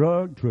to a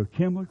drug, to a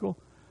chemical,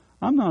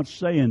 I'm not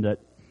saying that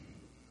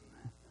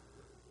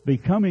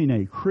becoming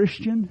a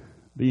Christian,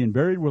 being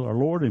buried with our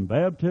Lord in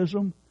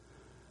baptism,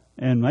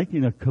 and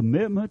making a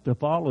commitment to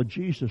follow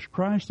Jesus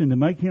Christ and to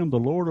make Him the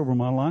Lord over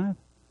my life,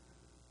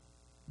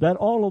 that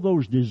all of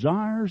those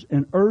desires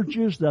and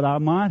urges that I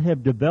might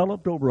have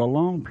developed over a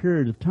long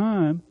period of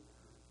time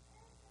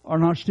are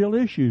not still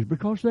issues,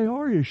 because they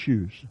are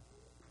issues.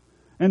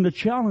 And the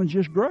challenge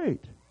is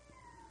great.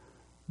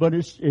 But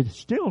it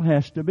still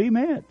has to be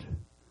met.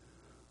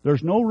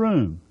 There's no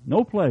room,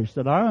 no place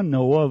that I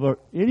know of or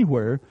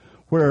anywhere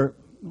where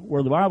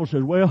the Bible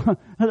says, well,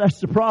 that's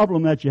the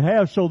problem that you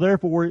have, so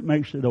therefore it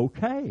makes it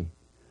okay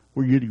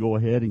for you to go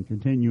ahead and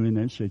continue in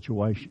that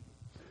situation.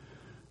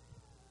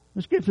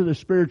 Let's get to the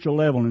spiritual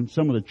level and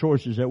some of the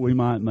choices that we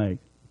might make.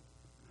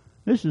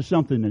 This is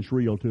something that's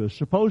real to us.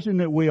 Supposing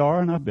that we are,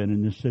 and I've been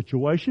in this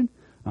situation,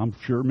 I'm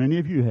sure many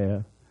of you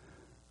have,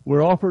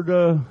 we're offered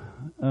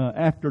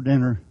after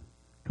dinner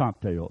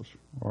cocktails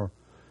or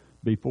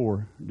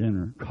before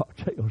dinner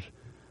cocktails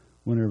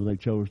whenever they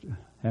chose to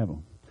have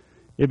them.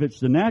 If it's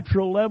the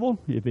natural level,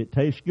 if it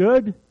tastes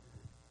good,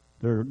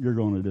 you're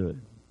going to do it.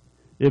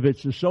 If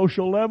it's the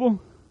social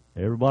level,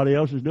 everybody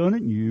else is doing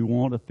it and you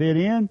want to fit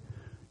in,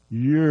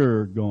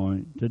 you're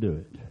going to do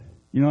it.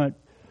 You know that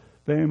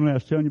family I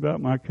was telling you about,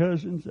 my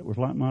cousins that was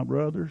like my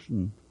brothers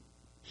and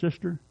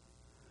sister?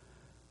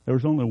 There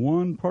was only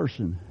one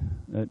person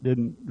that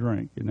didn't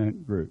drink in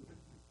that group.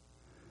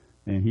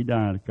 And he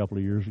died a couple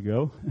of years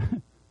ago.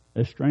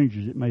 As strange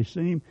as it may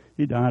seem,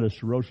 he died of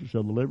cirrhosis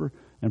of the liver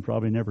and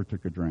probably never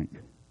took a drink.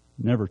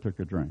 Never took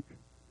a drink.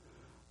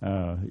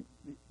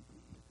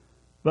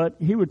 But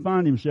he would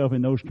find himself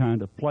in those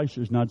kind of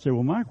places, and I'd say,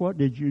 well, Mike, what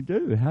did you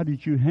do? How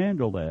did you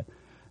handle that?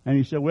 And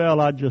he said,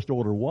 well, I'd just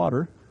order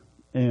water.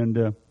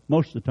 And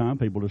most of the time,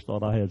 people just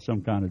thought I had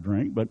some kind of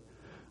drink. But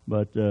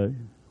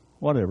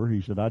whatever.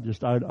 He said,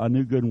 I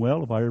knew good and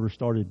well if I ever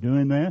started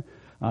doing that,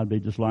 I'd be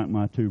just like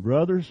my two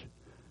brothers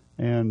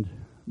and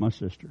my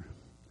sister.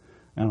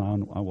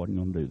 And I wasn't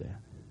going to do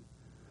that.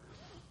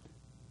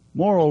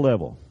 Moral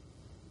level.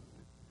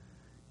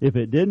 If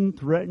it didn't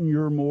threaten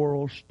your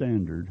moral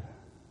standard,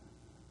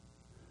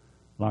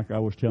 like I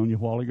was telling you a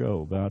while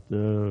ago about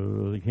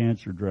the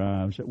cancer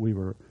drives that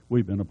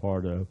we've been a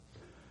part of.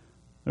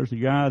 There's a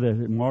guy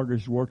that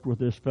Margaret's worked with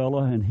this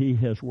fella, and he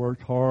has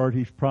worked hard.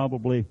 He's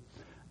probably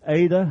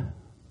Ada,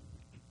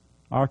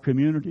 our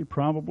community,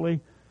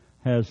 probably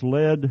has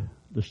led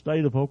the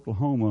state of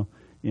Oklahoma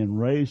in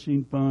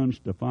raising funds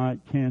to fight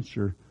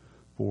cancer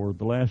for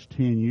the last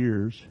 10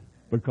 years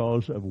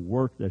because of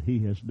work that he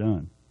has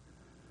done.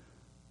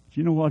 Do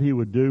you know what he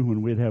would do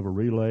when we'd have a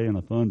relay and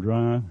a fund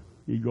drive?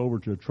 He'd go over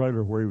to a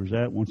trailer where he was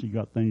at once he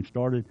got things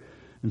started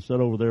and sit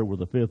over there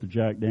with a fifth of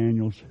Jack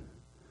Daniels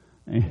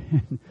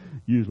and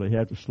usually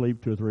have to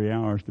sleep 2 or 3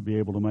 hours to be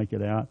able to make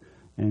it out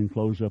and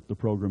close up the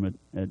program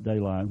at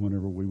daylight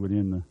whenever we would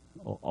end the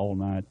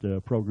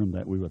all-night program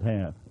that we would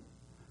have.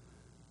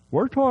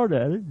 Worked hard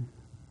at it,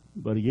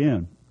 but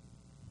again,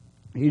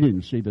 he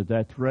didn't see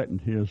that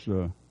threatened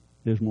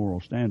his moral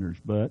standards,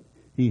 but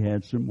he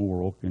had some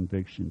moral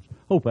convictions.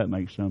 Hope that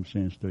makes some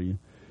sense to you.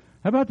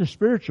 How about the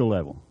spiritual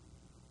level?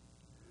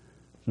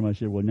 Somebody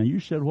said, well, now you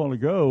said a while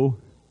ago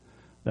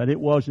that it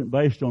wasn't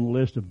based on a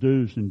list of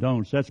do's and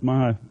don'ts. That's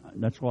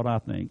what I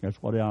think. That's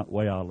the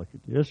way I look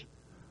at this.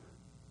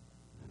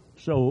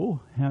 So,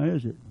 how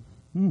is it?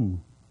 I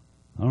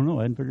don't know.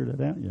 I hadn't figured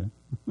that out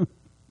yet.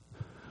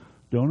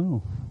 Don't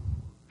know.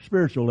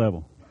 Spiritual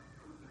level.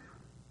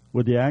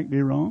 Would the act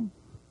be wrong?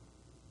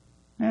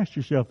 Ask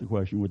yourself the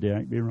question, would the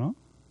act be wrong?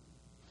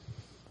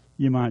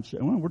 You might say,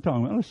 well, we're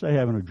talking about, let's say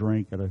having a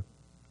drink at a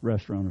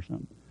restaurant or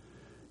something.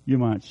 You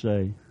might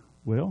say,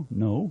 well,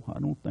 no, I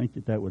don't think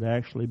that would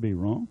actually be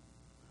wrong.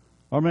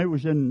 Or maybe it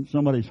was in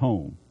somebody's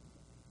home.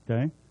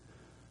 Okay?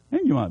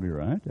 And you might be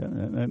right.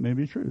 That may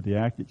be true. The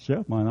act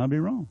itself might not be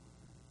wrong.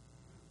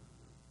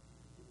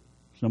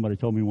 Somebody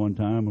told me one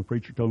time, a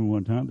preacher told me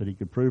one time, that he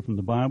could prove from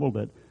the Bible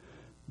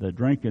that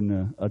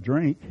drinking a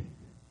drink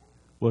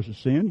was a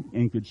sin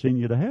and could send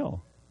you to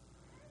hell.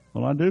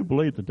 Well, I do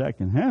believe that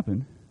can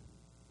happen.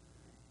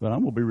 But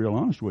I'm going to be real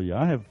honest with you.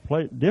 I have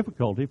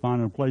difficulty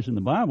finding a place in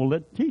the Bible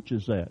that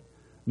teaches that.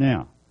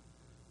 Now,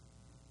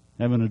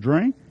 having a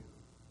drink,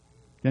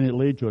 can it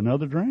lead to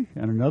another drink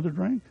and another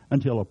drink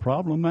until a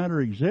problem matter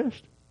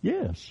exists?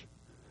 Yes.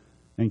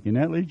 And can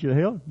that lead you to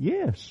hell?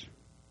 Yes.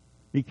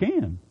 It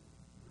can.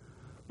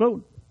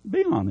 But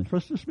be honest.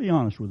 Let's just be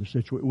honest with the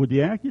situation. Would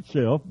the act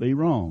itself be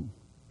wrong?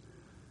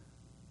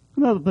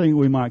 Another thing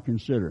we might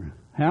consider.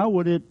 How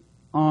would it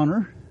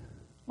honor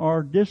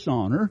or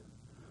dishonor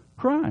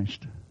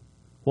Christ?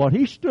 What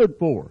He stood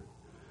for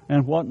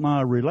and what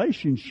my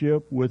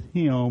relationship with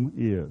Him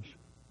is.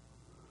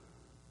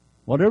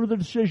 Whatever the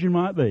decision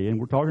might be, and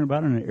we're talking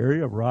about in an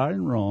area of right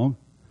and wrong,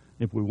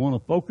 if we want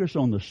to focus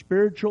on the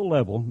spiritual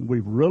level,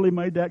 we've really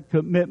made that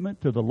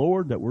commitment to the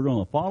Lord that we're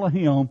going to follow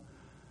Him.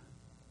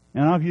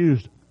 And I've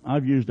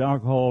used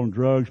alcohol and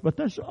drugs, but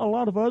there's a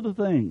lot of other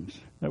things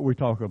that we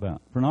talk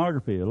about.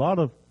 Pornography, a lot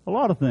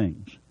of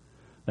things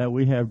that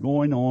we have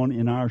going on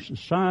in our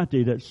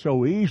society that's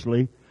so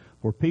easily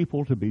for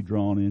people to be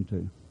drawn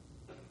into.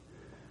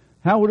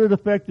 How would it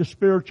affect the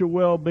spiritual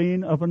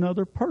well-being of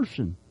another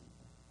person?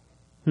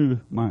 who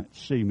might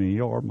see me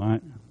or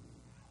might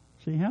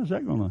see. How's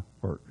that going to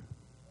work?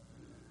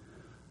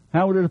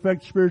 How would it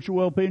affect the spiritual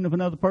well-being of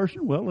another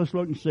person? Well, let's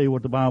look and see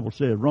what the Bible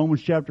says.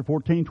 Romans chapter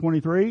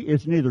 14:23.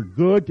 It's neither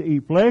good to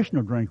eat flesh,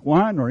 nor drink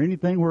wine, nor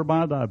anything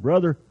whereby thy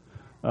brother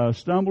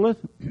stumbleth,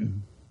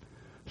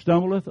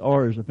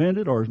 or is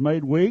offended, or is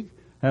made weak.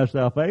 Hast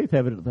thou faith?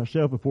 Have it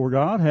thyself before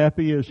God.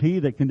 Happy is he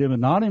that condemneth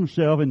not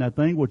himself in that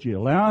thing which he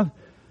alloweth.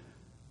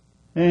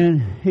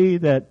 And he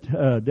that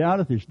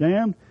doubteth is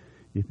damned,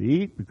 if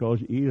he eat,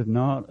 because he eateth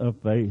not of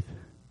faith.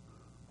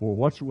 For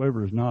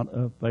whatsoever is not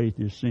of faith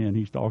is sin.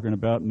 He's talking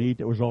about meat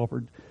that was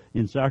offered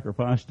in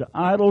sacrifice to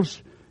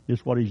idols.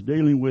 Is what he's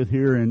dealing with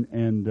here,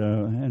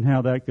 and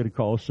how that could have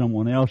caused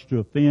someone else to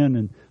offend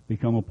and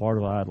become a part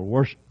of idol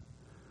worship.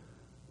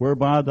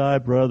 Whereby thy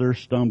brother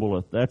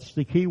stumbleth. That's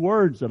the key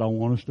words that I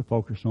want us to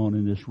focus on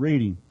in this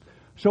reading.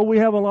 So we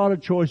have a lot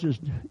of choices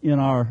in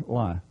our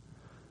life.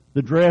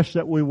 The dress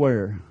that we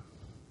wear.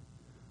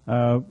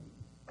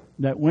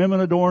 That women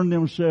adorn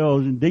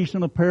themselves in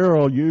decent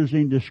apparel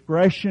using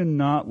discretion,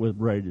 not with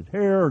braided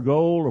hair or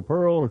gold or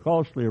pearl or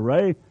costly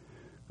array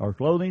or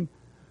clothing,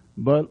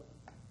 but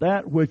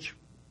that which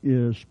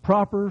is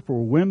proper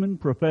for women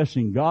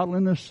professing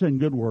godliness and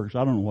good works.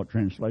 I don't know what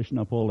translation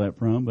I pulled that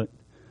from, but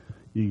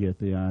you get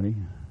the idea.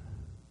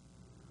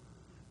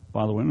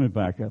 By the way, let me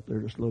back up there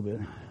just a little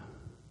bit.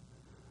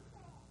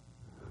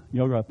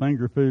 Y'all got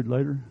finger food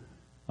later?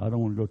 I don't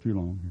want to go too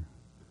long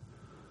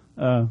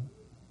here.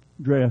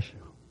 Dress.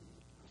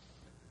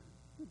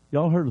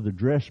 Y'all heard of the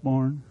dress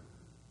barn?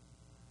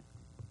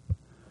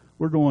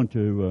 We're going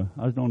to,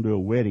 I was going to do a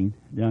wedding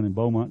down in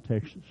Beaumont,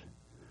 Texas.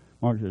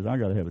 Mark says, I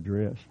got to have a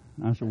dress.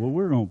 I said, well,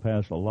 we're going to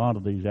pass a lot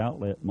of these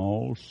outlet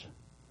malls.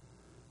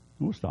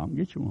 We'll stop and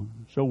get you one.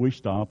 So we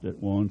stopped at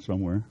one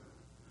somewhere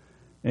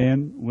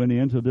and went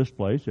into this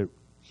place. It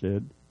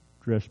said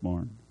dress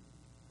barn.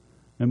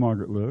 And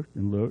Margaret looked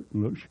and looked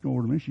and looked. She came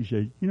over to me. She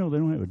said, you know, they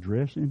don't have a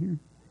dress in here.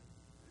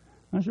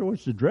 I said, well,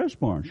 it's the dress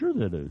barn. Sure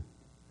they do.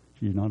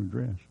 She's not a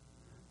dress.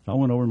 So I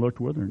went over and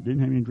looked with her and didn't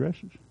have any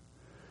dresses.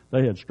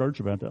 They had skirts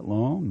about that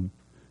long. And,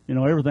 you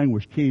know, everything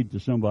was keyed to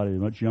somebody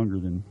much younger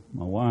than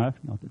my wife.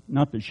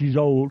 Not that she's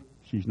old.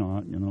 She's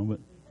not, you know, but.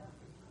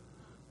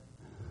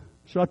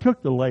 So I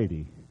took the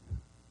lady.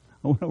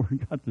 I went over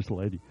and got this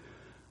lady.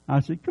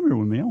 I said, come here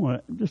with me. I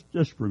want to,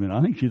 just for a minute.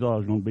 I think she thought I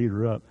was going to beat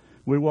her up.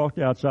 We walked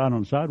outside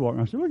on the sidewalk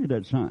and I said, look at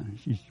that sign.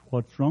 She said,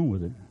 what's wrong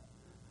with it?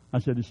 I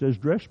said, it says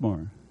dress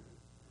barn.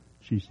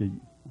 She said,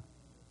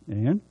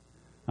 and?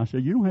 I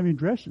said, you don't have any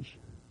dresses.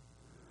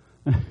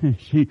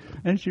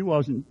 She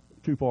wasn't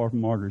too far from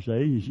Margaret's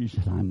age. And she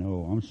said, I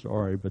know, I'm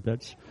sorry, but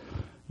that's,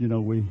 you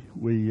know, we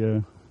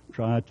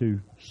try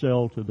to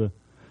sell to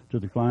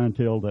the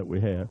clientele that we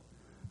have.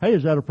 Hey,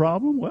 is that a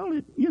problem? Well,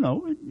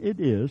 it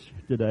is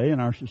today in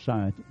our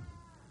society.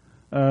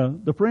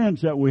 The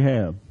friends that we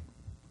have.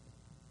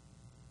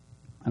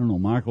 I don't know,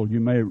 Michael, you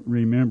may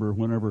remember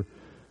whenever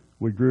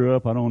we grew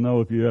up, I don't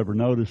know if you ever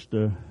noticed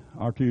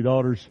our two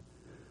daughters,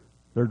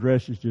 their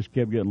dresses just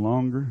kept getting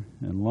longer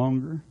and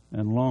longer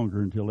and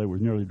longer until they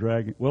was nearly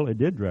dragging. Well, they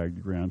did drag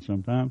the ground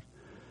sometimes.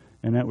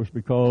 And that was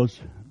because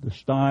the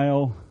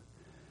style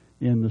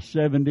in the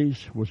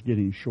 70s was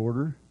getting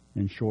shorter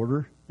and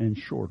shorter and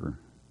shorter.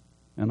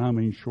 And I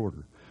mean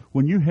shorter.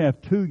 When you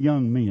have two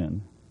young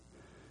men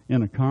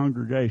in a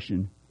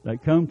congregation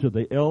that come to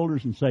the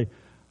elders and say,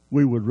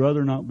 we would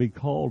rather not be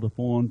called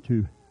upon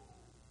to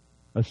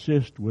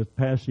assist with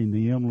passing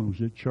the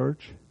emblems at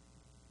church.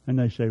 And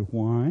they say,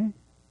 why?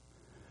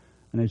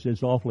 And they say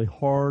it's awfully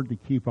hard to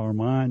keep our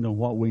mind on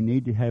what we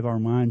need to have our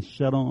mind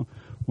set on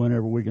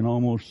whenever we can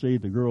almost see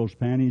the girls'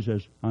 panties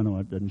as, I know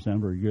it doesn't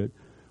sound very good,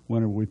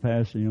 whenever we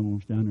pass the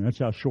emblems down there. That's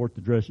how short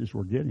the dresses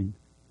were getting.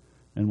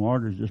 And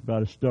Margaret's just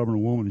about as stubborn a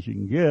woman as you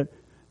can get.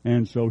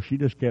 And so she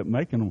just kept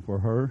making them for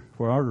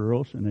our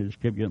girls, and they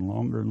just kept getting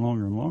longer and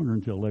longer and longer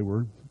until they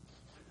were,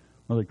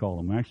 well, they call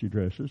them maxi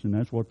dresses, and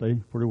that's what they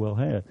pretty well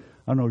had.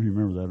 I don't know if you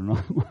remember that or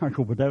not,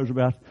 Michael, but that was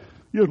about,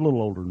 you was a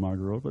little older than my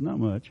girl, but not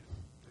much.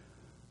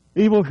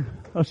 Evil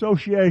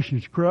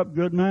associations, corrupt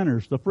good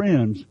manners, the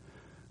friends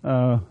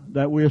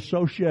that we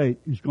associate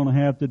is going to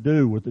have to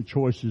do with the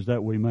choices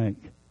that we make,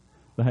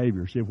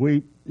 behaviors.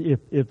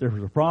 If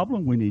there's a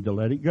problem, we need to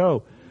let it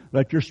go.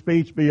 Let your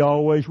speech be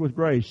always with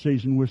grace,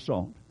 seasoned with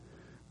salt.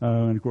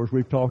 And of course,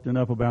 we've talked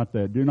enough about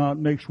that. Do not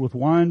mix with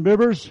wine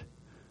bibbers,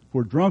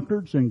 for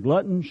drunkards and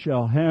gluttons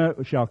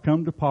shall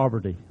come to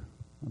poverty.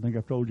 I think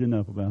I've told you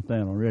enough about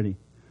that already.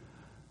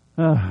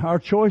 Our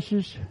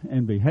choices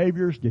and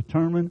behaviors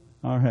determine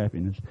our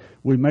happiness.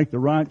 We make the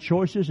right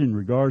choices in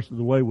regards to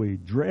the way we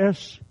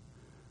dress,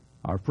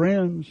 our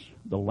friends,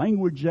 the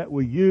language that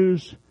we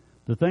use,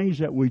 the things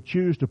that we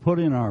choose to put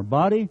in our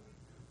body.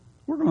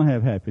 We're going to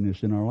have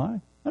happiness in our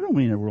life. I don't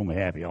mean that we're going to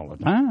be happy all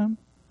the time.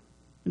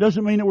 It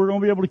doesn't mean that we're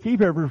going to be able to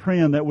keep every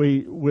friend that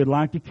we would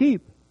like to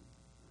keep.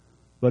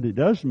 But it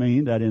does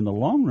mean that in the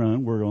long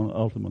run, we're going to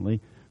ultimately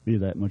be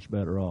that much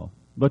better off.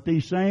 But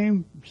these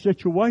same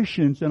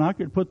situations, and I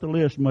could put the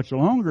list much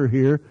longer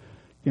here,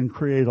 can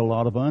create a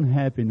lot of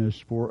unhappiness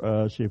for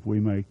us if we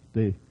make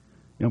the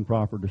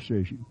improper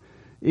decision.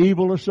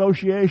 Evil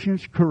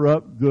associations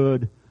corrupt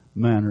good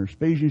manners.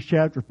 Ephesians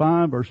chapter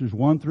 5, verses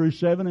 1 through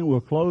 7, and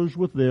we'll close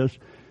with this.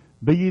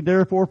 Be ye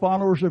therefore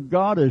followers of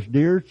God as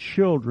dear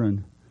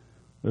children.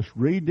 Let's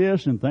read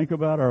this and think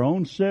about our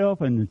own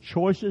self and the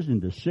choices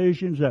and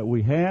decisions that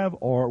we have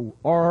or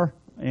are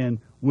and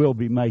will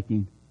be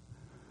making.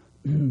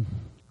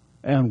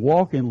 And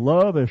walk in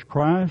love as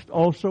Christ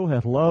also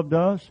hath loved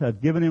us,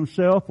 hath given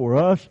himself for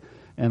us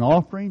an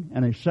offering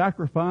and a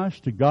sacrifice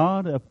to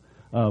God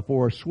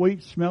for a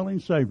sweet-smelling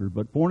savor.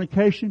 But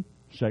fornication,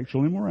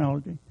 sexual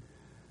immorality,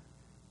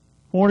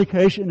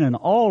 fornication and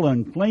all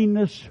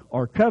uncleanness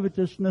or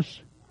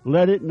covetousness,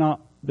 let it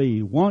not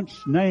be once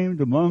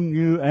named among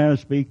you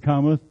as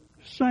becometh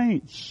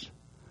saints.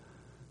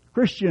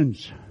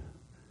 Christians,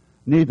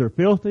 neither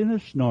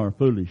filthiness, nor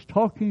foolish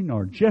talking,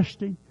 nor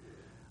jesting,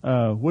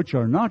 which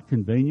are not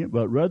convenient,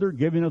 but rather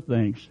giving of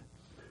thanks.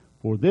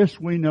 For this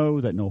we know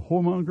that no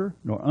whoremonger,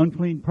 nor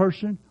unclean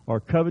person, or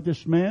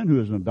covetous man who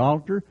is an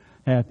idolater,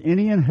 hath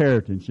any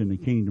inheritance in the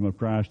kingdom of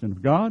Christ and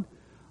of God.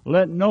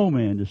 Let no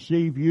man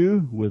deceive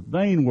you with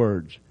vain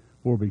words,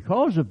 for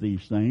because of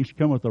these things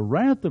cometh the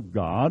wrath of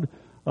God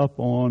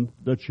upon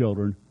the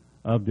children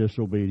of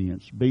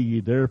disobedience. Be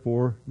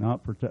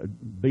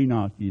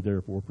not ye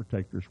therefore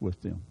protectors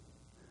with them.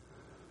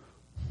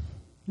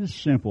 It's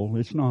simple.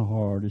 It's not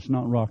hard. It's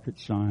not rocket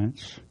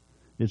science.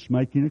 It's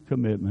making a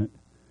commitment,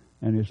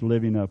 and it's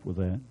living up with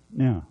that.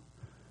 Now,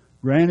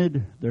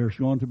 granted, there's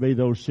going to be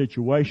those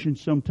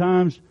situations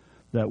sometimes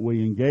that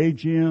we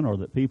engage in or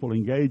that people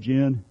engage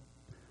in,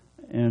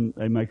 and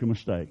they make a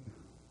mistake.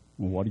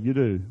 Well, what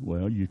do?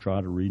 Well, you try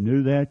to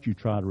renew that. You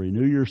try to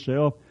renew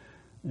yourself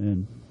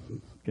and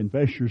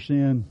confess your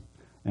sin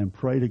and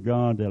pray to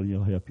God that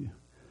He'll help you.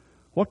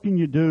 What can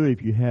you do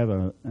if you have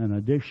an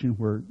addiction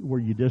where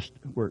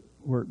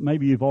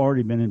maybe you've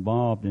already been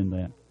involved in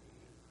that?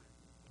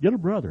 Get a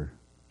brother.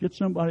 Get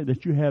somebody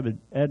that you have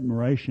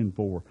admiration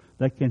for,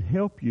 that can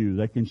help you,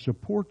 that can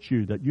support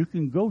you, that you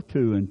can go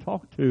to and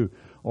talk to,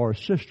 or a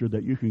sister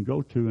that you can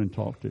go to and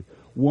talk to.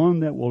 One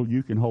that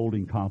you can hold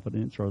in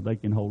confidence, or they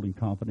can hold in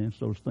confidence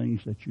those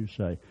things that you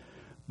say.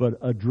 But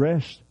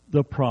address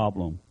the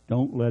problem.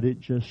 Don't let it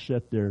just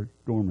sit there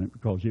dormant,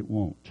 because it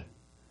won't.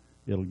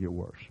 It'll get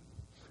worse.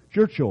 It's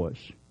your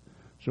choice.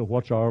 So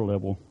what's our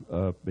level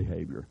of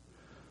behavior?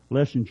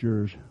 Lesson's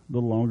yours. A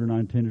little longer than I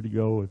intended to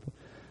go. If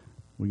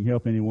we can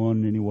help anyone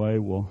in any way,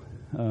 we'll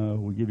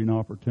give you an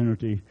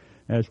opportunity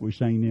as we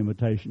sing the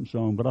invitation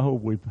song. But I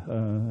hope we've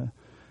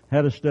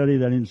had a study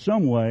that in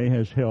some way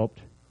has helped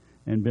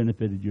and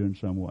benefited you in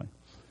some way.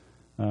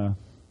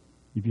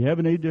 If you have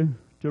a need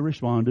to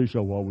respond, do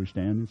so while we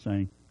stand and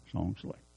sing song select.